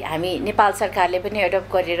 यसलाई हामी नेपाल सरकारले पनि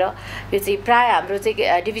एडप्ट गरेर यो चाहिँ प्राय हाम्रो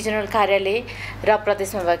चाहिँ डिभिजनल कार्यालय र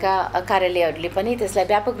प्रदेशमा भएका कार्यालयहरूले पनि त्यसलाई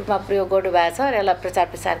व्यापक रूपमा प्रयोग गर्नुभएको छ र यसलाई प्रचार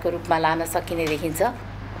प्रसारको रूपमा लान सकिने देखिन्छ।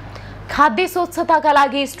 खाद्य स्वच्छताका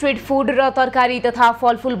लागि स्ट्रिट फूड र तरकारी तथा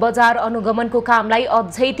फलफुल बजार अनुगमनको कामलाई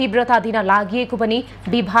अझै तीव्रता दिन लागि पनि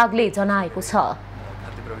विभागले जनाएको छ।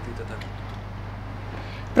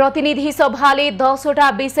 प्रतिनिधि सभाले 10 वटा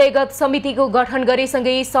विषयगत समितिको गठन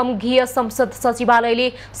गरेसँगै संघीय संसद सचिवालयले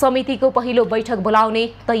समितिको पहिलो बैठक बोलाउने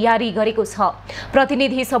तयारी गरेको छ।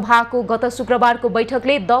 प्रतिनिधि सभाको गत शुक्रबारको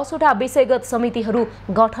बैठकले 10 वटा विषयगत समितिहरू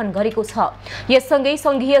गठन गरेको छ। यससँगै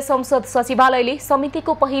संघीय संसद सचिवालयले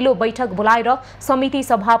समितिको पहिलो बैठक बोलाएर समिति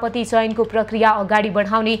सभापति चयनको प्रक्रिया अगाडि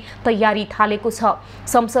बढाउने तयारी थालेको छ।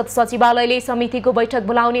 संसद सचिवालयले समितिको बैठक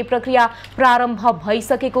बोलाउने प्रक्रिया प्रारम्भ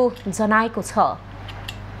भइसकेको जनाएको छ।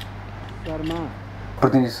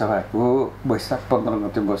 प्रतिनिधि सभाको वैशाख 15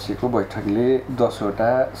 गते बसेको बैठकले 10 वटा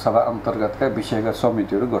सभा अन्तर्गतका विषयगत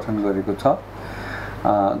समितिहरू गठन गरेको छ।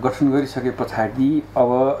 गठन गरिसके पछाडि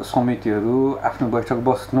अब समितिहरू आफ्नो बैठक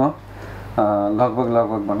बस्न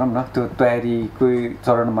लगभग भनौँ न त्यो तयारीकै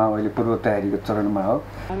चरणमा अहिले पूर्व तयारीको चरणमा हो।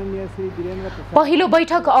 पहिलो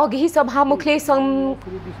बैठक अघि सभामुखले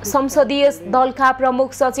संसदीय दलका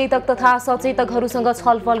प्रमुख सचेतक तथा सचेतकहरूसँग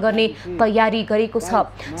छलफल गर्ने तयारी गरेको छ।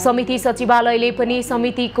 समिति सचिवालयले पनि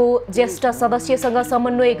समितिको ज्येष्ठ सदस्यसँग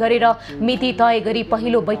समन्वय गरेर मिति तय गरी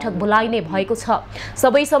पहिलो बैठक बोलाइने भएको छ।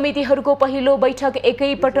 सबै समितिहरूको पहिलो बैठक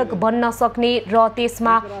एकैपटक बन्न सक्ने र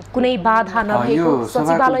त्यसमा कुनै बाधा नरहेको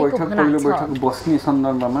सचिवालयको भनाइ छ। बैठक बस्ने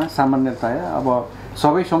सन्दर्भमा सामान्यतया अब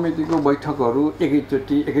सबै समितिको बैठकहरू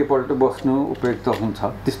एकैचोटि एकैपल्ट बस्नु उपयुक्त हुन्छ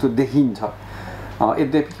त्यस्तो देखिन्छ।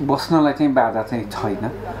 यद्यपि बस्नलाई चाहिँ बाधा चाहिँ छैन।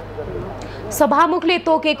 सभामुखले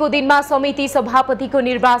तोकेको दिनमा समिति सभापतिको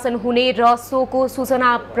निर्वाचन हुने र सोको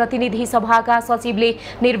सूचना प्रतिनिधि सभाका सचिवले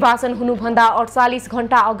निर्वाचन हुनुभन्दा 48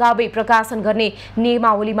 घण्टा अगावै प्रकाशन गर्ने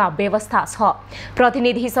नियमावलीमा व्यवस्था छ।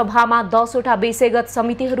 प्रतिनिधि सभामा 10 वटा विषयगत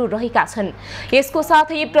समितिहरू रहेका छन्। यसको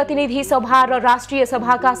साथै प्रतिनिधि सभा र राष्ट्रिय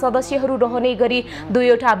सभाका सदस्यहरू रहने गरी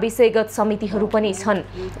 2 वटा विषयगत समितिहरू पनि छन्।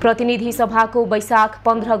 प्रतिनिधि सभाको वैशाख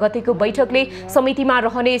 15 गतेको बैठकले समितिमा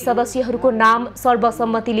रहने सदस्यहरूको नाम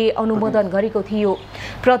सर्वसम्मतिले अनुमोदन गरेको थियो।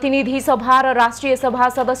 प्रतिनिधि सभा र राष्ट्रिय सभा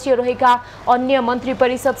सदस्य रहेका अन्य मन्त्री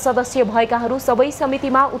परिषद सदस्य भएकाहरू सबै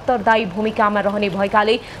समितिमा उत्तरदायी भूमिकामा रहने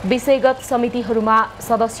भएकाले विषयगत समितिहरूमा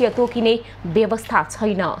सदस्य तोकिने व्यवस्था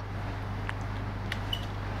छैन।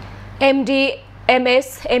 एमडी एमएस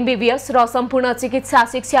एमबीबीएस र सम्पूर्ण चिकित्सा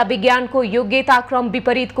शिक्षा विज्ञानको योग्यता क्रम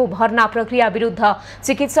विपरीतको भर्ना प्रक्रिया विरुद्ध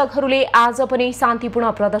चिकित्सकहरूले आज पनि शान्तिपूर्ण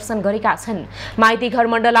प्रदर्शन गरेका छन्। माइतीघर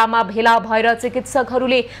मण्डलामा भेला भएर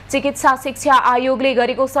चिकित्सकहरूले चिकित्सा शिक्षा आयोगले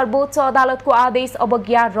गरेको सर्वोच्च अदालतको आदेश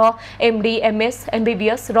अवज्ञा र एमडी एमएस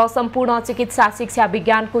एमबीबीएस र सम्पूर्ण चिकित्सा शिक्षा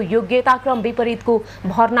विज्ञानको योग्यता क्रम विपरीतको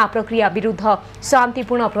भर्ना प्रक्रिया विरुद्ध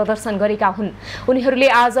शान्तिपूर्ण प्रदर्शन गरेका हुन्। उनीहरूले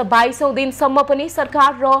आज 22औं दिनसम्म पनि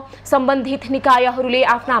सरकार र सम्बन्धित निकायहरूले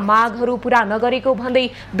आफ्ना मागहरू पूरा नगरेको भन्दै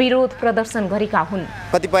विरोध प्रदर्शन गरेका हुन्।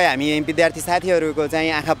 कतिपय हामी विद्यार्थी साथीहरूको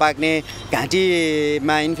चाहिँ आँखा पाक्ने,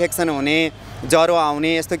 घाँटीमा इन्फेक्सन हुने, ज्वरो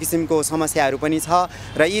आउने यस्तो किसिमको समस्याहरू पनि छ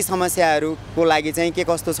र यी समस्याहरूको लागि चाहिँ के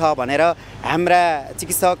कस्तो छ भनेर हाम्रा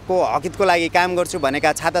चिकित्सकको हकितको लागि काम गर्छु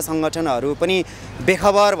भनेका छाता सङ्गठनहरू पनि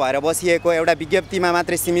बेखबर भएर बसिएको, एउटा विज्ञप्तिमा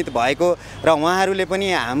मात्रै सीमित भएको र उहाँहरूले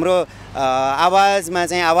पनि हाम्रो आवाजमा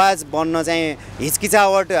चाहिँ आवाज बन्न चाहिँ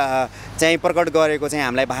हिचकिचावट चाहिँ प्रकट गरेको चाहिँ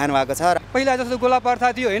हामीलाई भान भएको छ। पहिला जस्तो गोला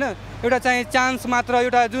प्रथा थियो होइन, एउटा चाहिँ चान्स मात्र,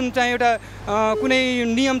 एउटा जुन चाहिँ एउटा कुनै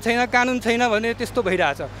नियम छैन, कानुन छैन भने त्यस्तो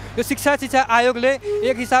भइरहेछ। यो शिक्षा आयोगले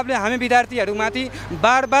एक हिसाबले हामी विद्यार्थीहरूमाथि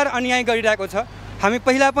बार अन्याय गरिरहेको छ। हामी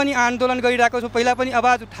पहिला पनि आन्दोलन गरिरहेको छौँ, पहिला पनि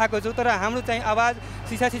आवाज उठाएको छौँ, तर हाम्रो चाहिँ आवाज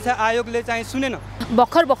शिक्षा आयोगले चाहिँ सुनेन।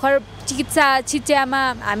 भर्खर चिकित्सा शिक्षामा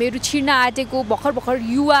हामीहरू छिर्न आँटेको भर्खर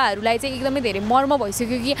युवाहरूलाई चाहिँ एकदमै धेरै मर्म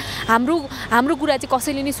भइसक्यो कि हाम्रो कुरा चाहिँ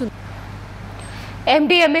कसैले नै सुन्।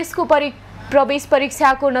 एमडीएमएसको प्रवेश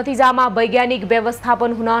परीक्षाको नतिजामा वैज्ञानिक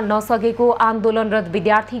व्यवस्थापन हुन नसकेको आन्दोलनरत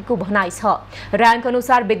विद्यार्थीको भनाइ छ। र्याङ्क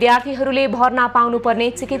अनुसार विद्यार्थीहरूले भर्ना पाउनुपर्ने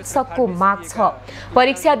चिकित्सकको माग छ।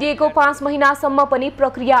 परीक्षा दिएको 5 महिनासम्म पनि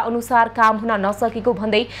प्रक्रिया अनुसार काम हुन नसकेको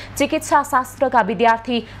भन्दै चिकित्सा शास्त्रका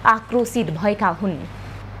विद्यार्थी आक्रोशित भएका हुन्।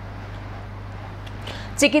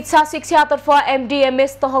 चिकित्सा शिक्षातर्फ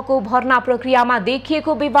एमडीएमएस तहको भर्ना प्रक्रियामा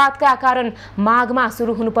देखिएको विवादका कारण माघमा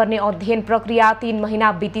सुरु हुनुपर्ने अध्ययन प्रक्रिया 3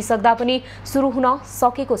 महिना बितिसक्दा पनि सुरु हुन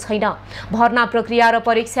सकेको छैन। भर्ना प्रक्रिया र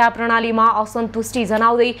परीक्षा प्रणालीमा असन्तुष्टि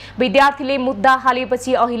जनाउँदै विद्यार्थीले मुद्दा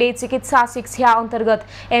हालेपछि अहिले चिकित्सा शिक्षा अन्तर्गत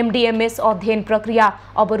एमडीएमएस अध्ययन प्रक्रिया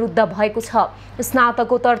अवरुद्ध भएको छ।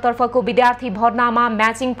 स्नातकोत्तरतर्फको विद्यार्थी भर्नामा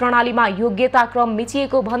म्याचिङ प्रणालीमा योग्यता क्रम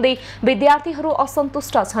मिचिएको भन्दै विद्यार्थीहरू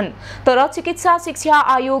असन्तुष्ट छन्। तर चिकित्सा शिक्षा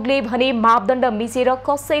आयोगले भने मापदण्ड मिचेर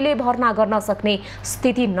कसैले भर्ना गर्न सक्ने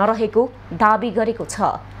स्थिति नरहेको दाबी गरेको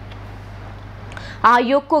छ।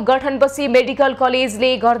 आयोगको गठनपछि मेडिकल कलेजले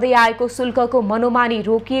गर्दै आएको शुल्कको मनोमानी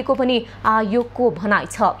रोकिएको पनि आयोगको भनाइ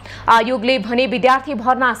छ। आयोगले भने विद्यार्थी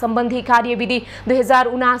भर्ना सम्बन्धी कार्यविधि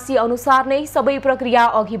 2079 अनुसार नै सबै प्रक्रिया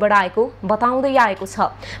अघि बढाएको बताउँदै आएको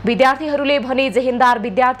छ। विद्यार्थीहरूले भने जेहेन्दार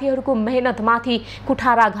विद्यार्थीहरूको मेहनतमाथि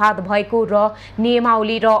कुठाराघात भएको र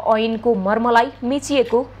नियमावली र ऐनको मर्मलाई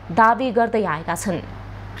मिचिएको दाबी गर्दै आएका छन्।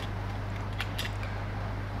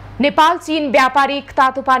 नेपाल चीन व्यापारिक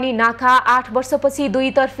तातोपानी नाका 8 वर्षपछि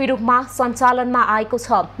दुईतर्फी रूपमा सञ्चालनमा आएको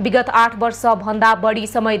छ। विगत 8 वर्ष भन्दा बढी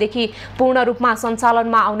समयदेखि पूर्ण रूपमा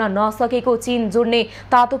सञ्चालनमा आउन नसकेको चीन जोड्ने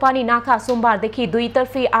तातोपानी नाका सोमबारदेखि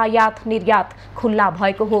दुईतर्फी आयात निर्यात खुल्ला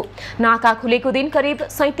भएको हो। नाका खुलेको दिन करिब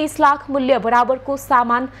 37 लाख मूल्य बराबरको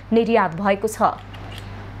सामान निर्यात भएको छ।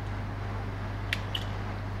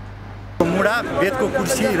 मुढा, बेडको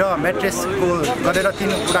कुर्सी र म्याट्रेसको गरेर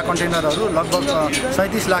 3 कन्टेनरहरू लगभग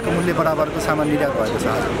 37 लाख मूल्य बराबरको सामान निर्यात भएको छ।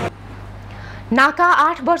 नाका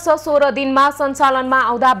 8 वर्ष 16 दिनमा सञ्चालनमा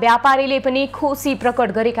आउँदा व्यापारीले पनि खुसी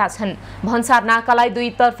प्रकट गरेका छन्। भन्सार नाकालाई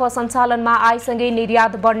दुईतर्फ सञ्चालनमा आएसँगै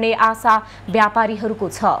निर्यात बढ्ने आशा व्यापारीहरूको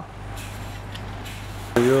छ।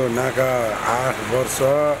 यो नाका 8 वर्ष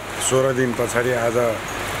 16 दिन पछाडि आज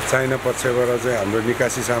चाइना पक्षबाट चाहिँ हाम्रो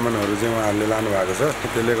निकासी सामानहरू चाहिँ उहाँहरूले लानु भएको छ।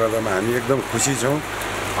 त्यसले गर्दामा हामी एकदम खुसी छौँ।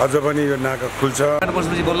 अझ पनि यो नाका खुल्छ। 8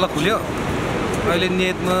 वर्षपछि बल्ल खुल्यो। अहिले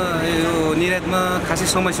निर्यातमा खासै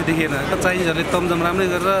समस्या देखिएन। चाइनिजहरूले तमजम राम्रै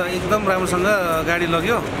गरेर एकदम राम्रोसँग गाडी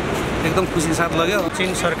लग्यो, एकदम खुसी साथ लग्यो।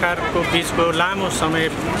 चीन सरकारको बिचको लामो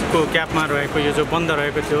समयको ग्यापमा रहेको यो जो बन्द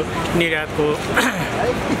रहेको थियो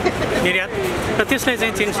निर्यात र त्यसलाई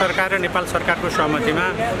चाहिँ चीन सरकार र नेपाल सरकारको सहमतिमा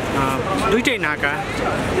दुईटै नाका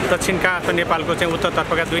दक्षिणका अथवा नेपालको चाहिँ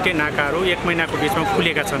उत्तरतर्फका दुईटै नाकाहरू 1 महिनाको बिचमा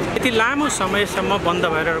खुलेका छन्। यति लामो समयसम्म बन्द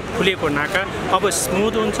भएर खुलेको नाका अब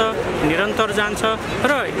स्मुथ हुन्छ, निरन्तर जान्छ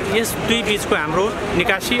र यस दुई बिचको हाम्रो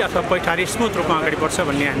निकासी अथवा पैठारी स्मुथ रूपमा अगाडि बढ्छ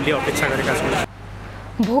भन्ने हामीले अपेक्षा गरेका छौँ।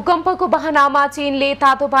 भूकम्पको बहानामा चीनले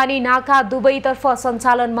तातोपानी नाका दुवैतर्फ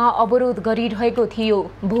सञ्चालनमा अवरोध गरिरहेको थियो।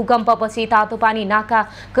 भूकम्पपछि तातोपानी नाका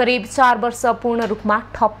करिब 4 वर्ष पूर्ण रूपमा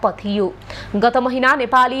ठप्प थियो। गत महिना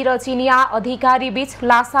नेपाली र चिनिया अधिकारी बीच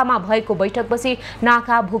लासामा भएको बैठकपछि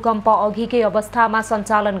नाका भूकम्प अघिकै अवस्थामा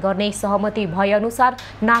सञ्चालन गर्ने सहमति भएअनुसार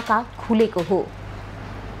नाका खुलेको हो।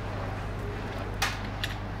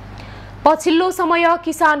 पछिल्लो समय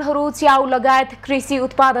किसानहरू च्याउ लगायत कृषि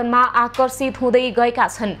उत्पादनमा आकर्षित हुँदै गएका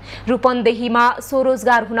छन्। रूपन्देहीमा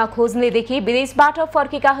स्वरोजगार हुन खोज्नेदेखि विदेशबाट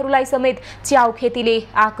फर्केकाहरूलाई समेत च्याउ खेतीले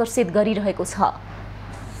आकर्षित गरिरहेको छ।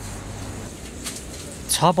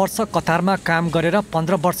 6 वर्ष कतारमा काम गरेर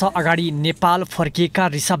 15 वर्ष अगाडि नेपाल फर्किएका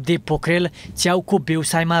ऋषभदेव पोखरेल च्याउको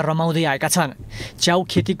व्यवसायमा रमाउँदै आएका छन्। च्याउ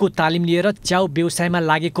खेतीको तालिम लिएर च्याउ व्यवसायमा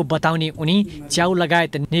लागेको बताउने उनी च्याउ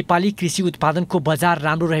लगायत नेपाली कृषि उत्पादनको बजार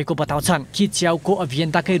राम्रो रहेको बताउँछन्। कि च्याउको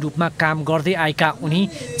अभियन्ताकै रूपमा काम गर्दै आएका उनी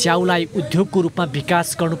च्याउलाई उद्योगको रूपमा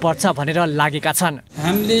विकास गर्नुपर्छ भनेर लागेका छन्।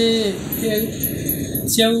 हामीले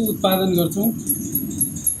च्याउ उत्पादन गर्छौँ,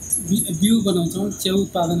 बिउ बनाउँछौँ, च्याउ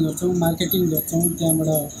उत्पादन गर्छौँ, मार्केटिङ गर्छौँ। त्यहाँबाट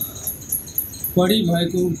बढी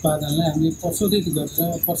भएको उत्पादनलाई हामीले प्रशोधित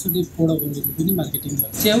गरेर प्रशोधित प्रोडक्टहरूको पनि मार्केटिङ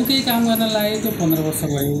गर्छौँ। च्याउकै काम गर्न लागेको 15 वर्ष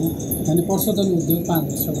भयो अनि प्रशोधन उद्योग 5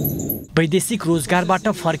 वर्ष भयो। वैदेशिक रोजगारबाट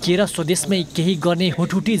फर्किएर स्वदेशमै केही गर्ने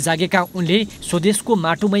हुटहुटी जागेका उनले स्वदेशको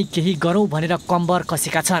माटोमै केही गरौँ भनेर कम्बर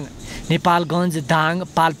कसेका छन्। नेपालगञ्ज, दाङ,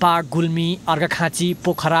 पाल्पा, गुल्मी, अर्घाखाँची,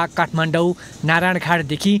 पोखरा, काठमाडौँ,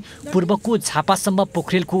 नारायणघाटदेखि पूर्वको झापासम्म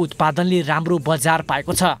पोखरेलको उत्पादनले राम्रो बजार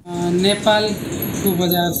पाएको छ। नेपालको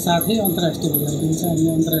बजार साथै अन्तर्राष्ट्रिय बजार पनि छ।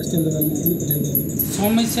 हामीले अन्तर्राष्ट्रिय बजारमा पनि पठाइरहेको छ।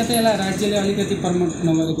 समस्या त यसलाई राज्यले अलिकति प्रमोट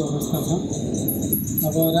नगरेको अवस्था छ।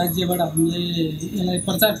 अब राज्यबाट हामीले यसलाई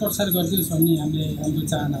प्रचार प्रसार गरिदियोस् भन्ने हाम्रो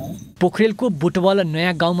चाहना हो। पोखरेलको बुटवल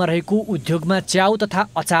नयाँ गाउँमा रहेको उद्योगमा च्याउ तथा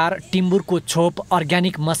अचार, टिम्बुरको छोप,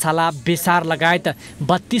 अर्ग्यानिक मसाला, बेसार लगायत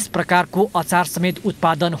 32 प्रकारको अचार समेत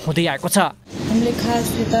उत्पादन हुँदै आएको छ। हामीले खास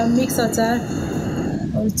यता मिक्स अचार,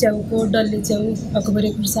 च्याउको डल्ले च्याउ, अकबरे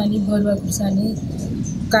खुर्सानी, बरुवा खुर्सानी,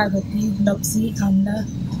 कागती, लप्सी, आम्ला,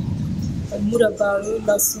 मुरब्बाहरू,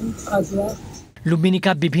 लसुन, अदुवा।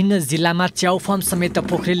 लुम्बिनीका विभिन्न जिल्लामा च्याउ फार्म समेत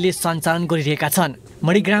पोखरेलले सञ्चालन गरिरहेका छन्।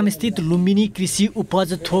 मणिग्राम स्थित लुम्बिनी कृषि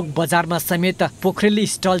उपज थोक बजारमा समेत पोखरेलले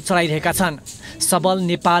स्टल चलाइरहेका छन्। सबल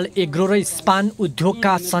नेपाल एग्रो र स्पान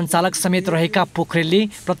उद्योगका सञ्चालक समेत रहेका पोखरेलले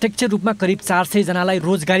प्रत्यक्ष रूपमा करिब 400 जनालाई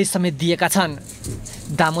रोजगारी समेत दिएका छन्।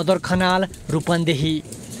 दामोदर खनाल, रूपन्देही।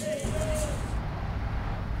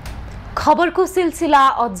 खबरको सिलसिला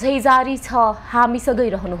अझै जारी छ, हामीसँगै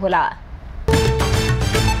रहनुहोला।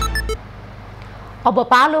 अब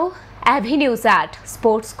पालो एभिन्यूज एट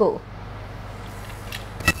स्पोर्ट्सको।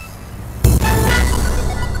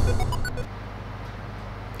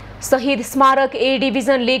 शहीद स्मारक ए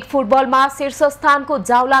डिभिजन लिग फुटबलमा शीर्ष स्थानको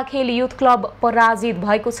जावलाखेल युथ क्लब पराजित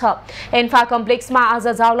भएको छ। एन्फा कम्प्लेक्समा आज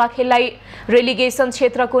जावलाखेललाई रेलिगेसन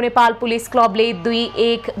क्षेत्रको नेपाल पुलिस क्लबले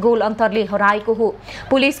 2-1 गोल अन्तरले हराएको हो।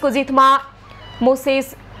 पुलिसको जितमा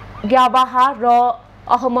मोसेस ग्यावाहा र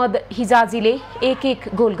अहमद हिजाजीले 1-1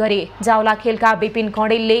 गोल गरे। जावलाखेलका विपिन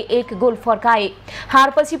कणेलले 1 गोल फर्काए।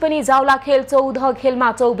 हारपछि पनि जावलाखेल 14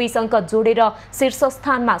 खेलमा 24 अङ्क जोडेर शीर्ष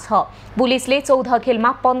स्थानमा छ। पुलिसले 14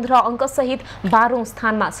 खेलमा 15 अङ्क सहित 12औं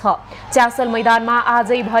स्थानमा छ। च्यासल मैदानमा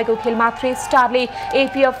आजै भएको खेलमा 3 स्टारले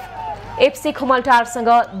एफसी खुमलटारसँग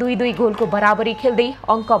 2-2 गोलको बराबरी खेल्दै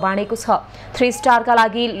अङ्क बाँडेको छ। 3 स्टारका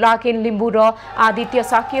लागि लाकेन लिम्बू र आदित्य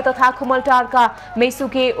साक्य तथा खुमलटारका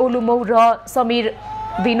मेसुके ओलुमौ र समीर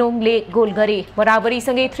बिनोङले गोल गरे।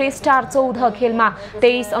 बराबरीसँगै 3 स्टार 14 खेलमा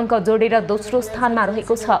 23 अङ्क जोडेर दोस्रो स्थानमा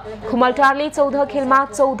रहेको छ। खुमलटारले 14 खेलमा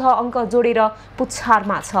 14 अङ्क जोडेर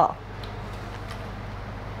पुच्छारमा छ।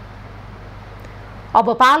 अब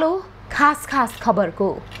पालो खास खबरको।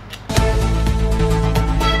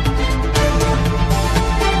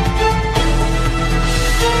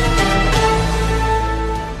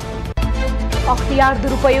 अख्तियार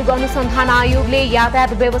दुरुपयोग अनुसन्धान आयोगले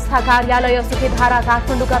यातायात व्यवस्था कार्यालय सुकेधारा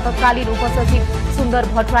काठमाडौँका तत्कालीन उपसचिव सुन्दर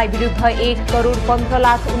भट्टराई विरुद्ध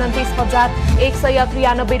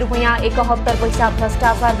 1,15,29,193 रुपैयाँ 71 पैसा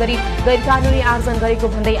भ्रष्टाचार गरी गैरकानूनी आर्जन गरेको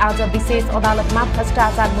भन्दै आज विशेष अदालतमा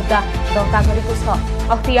भ्रष्टाचार मुद्दा दर्ता गरेको छ।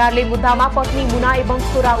 अख्तियारले मुद्दामा पत्नी मुना एवं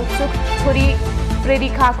छोरा उत्सुक छोरी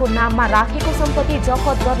प्रेरिकाको नाममा राखेको सम्पत्ति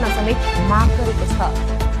जफत गर्न समेत माग गरेको छ।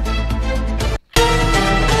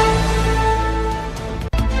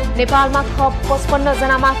 नेपालमा थप 55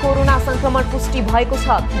 जनामा कोरोना संक्रमण पुष्टि भएको छ।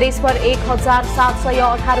 देशभर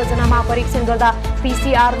 1,718 जनामा परीक्षण गर्दा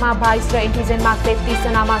पीसीआरमा 22 र एन्टिजेनमा 33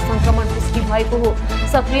 जनामा संक्रमण पुष्टि भएको हो।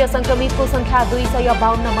 सक्रिय संक्रमितको संख्या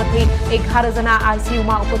 252 मध्ये 11 जना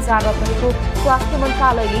आईसीयूमा उपचाररत रहेको स्वास्थ्य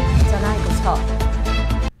मन्त्रालयले जनाएको छ।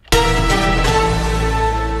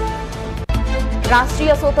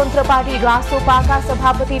 राष्ट्रिय स्वतन्त्र पार्टी रासोपाका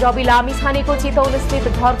सभापति रवि लामिछानेको चितवनस्थित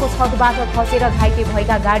घरको छतबाट खसेर घाइते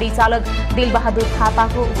भएका गाडी चालक दिलबहादुर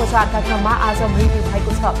थापाको उपचारका क्रममा आज मृत्यु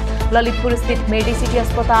भएको छ। ललितपुर स्थित मेडिसिटी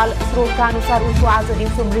अस्पताल स्रोतका अनुसार उनको आज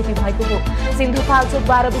दिउँसो मृत्यु भएको हो। सिन्धुपाल्चोक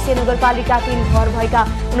 12 विषय नगरपालिका 3 घर भएका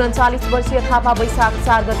 39 वर्षीय थापा वैशाख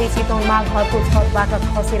 4 गते चितवनमा घरको छतबाट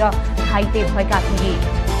खसेर घाइते भएका थिए।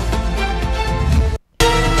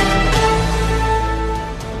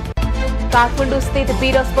 काठमाडौँ स्थित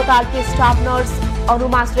वीर अस्पतालकी स्टाफ नर्स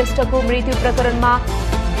अनुमा श्रेष्ठको मृत्यु प्रकरणमा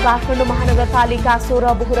काठमाडौँ महानगरपालिका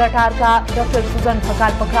 16 बोहराटारका डाक्टर सुजन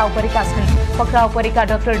ढकाल पक्राउ परेका छन्। पक्राउ परेका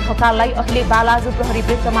डाक्टर ढकाललाई अहिले बालाजु प्रहरी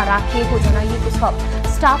वृत्तमा राखिएको जनाइएको छ।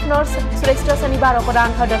 स्टाफ नर्स श्रेष्ठ शनिबार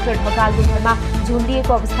अपराह्न डाक्टर ढकालको घरमा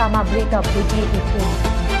झुन्डिएको अवस्थामा मृत भेटिएकी थिइन्।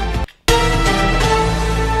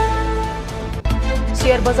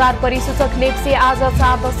 शेयर बजार परिसूचक नेप्से आज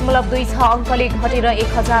 4.26 अङ्कले घटेर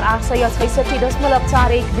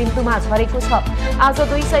 1,866.41 बिन्दुमा झरेको छ। आज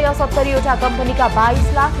 270 वटा कम्पनीका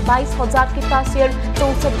 22,22,000 किता शेयर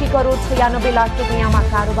 64 करोड 96 लाख रुपियाँमा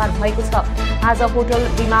कारोबार भएको छ। आज होटल,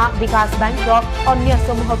 बीमा, विकास बैंक र अन्य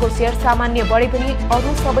समूहको शेयर सामान्य बढे पनि अरू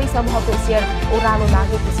सबै समूहको शेयर ओह्रालो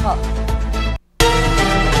लागेको छ।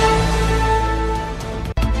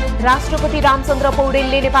 राष्ट्रपति रामचन्द्र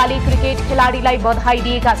पौडेलले नेपाली क्रिकेट खेलाडीलाई बधाई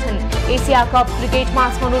दिएका छन्। एसिया कप क्रिकेटमा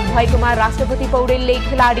छनौट भएकोमा राष्ट्रपति पौडेलले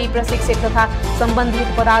खेलाडी, प्रशिक्षक तथा सम्बन्धित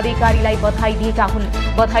पदाधिकारीलाई बधाई दिएका हुन्।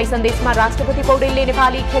 बधाई सन्देशमा राष्ट्रपति पौडेलले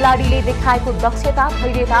नेपाली खेलाडीले देखाएको दक्षता,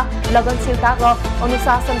 धैर्यता, लगनशीलता र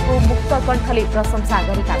अनुशासनको मुक्त कण्ठले प्रशंसा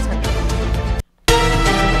गरेका छन्।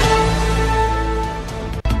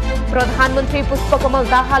 प्रधानमन्त्री पुष्पकमल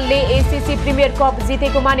दाहालले ACC premier cup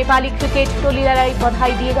जितेकोमा Nepali cricket टोलीलाई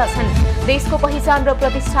बधाई दिएका छन्। देशको पहिचान र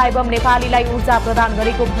प्रतिष्ठा एवं नेपालीलाई ऊर्जा प्रदान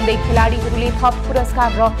गरेको भन्दै खेलाडीहरूले थप पुरस्कार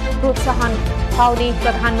र प्रोत्साहन पाउने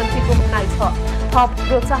प्रधानमन्त्रीको भनाइ छ। थप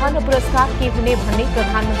प्रोत्साहन र पुरस्कार के हुने भन्ने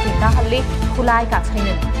प्रधानमन्त्री दाहालले खुलाएका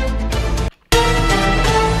छैनन्।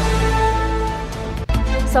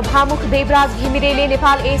 सभामुख Devraj घिमिरेले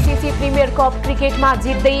Nepal ACC premier cup क्रिकेटमा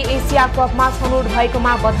जित्दै एसिया कपमा छनौट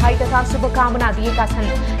भएकोमा बधाई तथा शुभकामना दिएका छन्।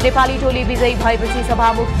 नेपाली टोली विजयी भएपछि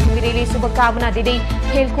सभामुख घिमिरेले शुभकामना दिँदै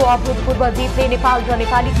खेलको अभूतपूर्व जितले नेपाल र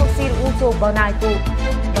नेपालीको शिर उँचो बनाएको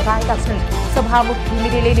बताएका छन्। सभामुख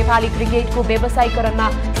घिमिरेले नेपाली क्रिकेटको व्यवसायीकरणमा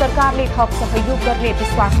सरकारले थप सहयोग गर्ने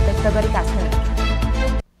विश्वास व्यक्त गरेका छन्।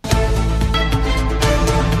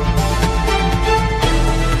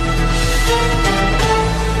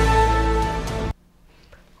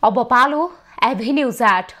 अब पालो एभेन्यूज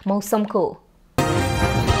एट मौसमको।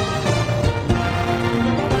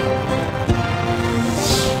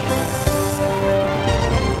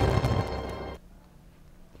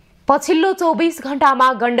 पछिल्लो 24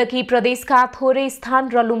 घण्टामा गण्डकी प्रदेशका थोरै स्थान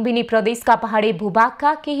र लुम्बिनी प्रदेशका पहाडी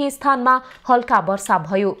भूभागका केही स्थानमा हल्का वर्षा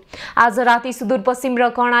भयो। आज राति सुदूरपश्चिम र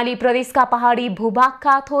कर्णाली प्रदेशका पहाडी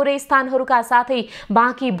भूभागका थोरै स्थानहरूका साथै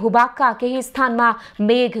बाँकी भूभागका केही स्थानमा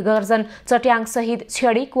मेघ गर्जन, चट्याङ सहित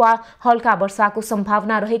क्षणिक वा हल्का वर्षाको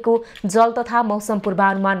सम्भावना रहेको जल तथा मौसम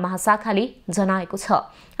पूर्वानुमान महाशाखाले जनाएको छ।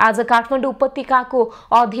 आज काठमाडौँ उपत्यकाको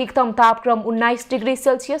अधिकतम तापक्रम 19 डिग्री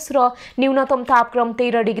सेल्सियस र न्यूनतम तापक्रम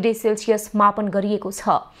 13 डिग्री सेल्सियस मापन गरिएको छ।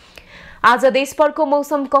 आज देशभरको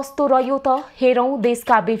मौसम कस्तो रह्यो त हेरौं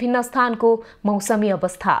देशका विभिन्न स्थानको मौसमी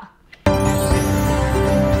अवस्था।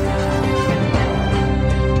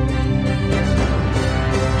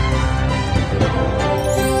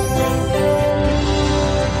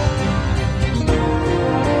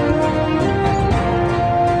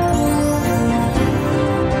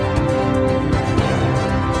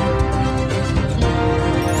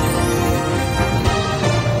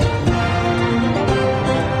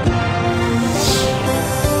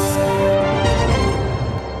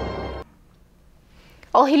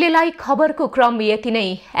 अहिलेलाई खबरको क्रम यति नै।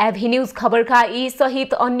 एभीन्यूज खबरका यी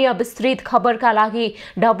सहित अन्य विस्तृत खबरका लागि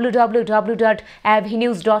www.avnews.tv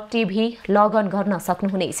लगइन गर्न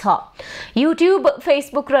सक्नुहुनेछ। युट्युब,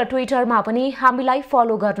 फेसबुक र ट्विटरमा पनि हामीलाई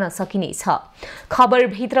फलो गर्न सकिनेछ। खबर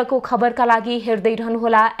भित्रको खबरका लागि हेर्दै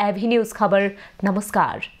रहनुहोला एभीन्यूज खबर।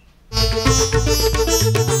 नमस्कार।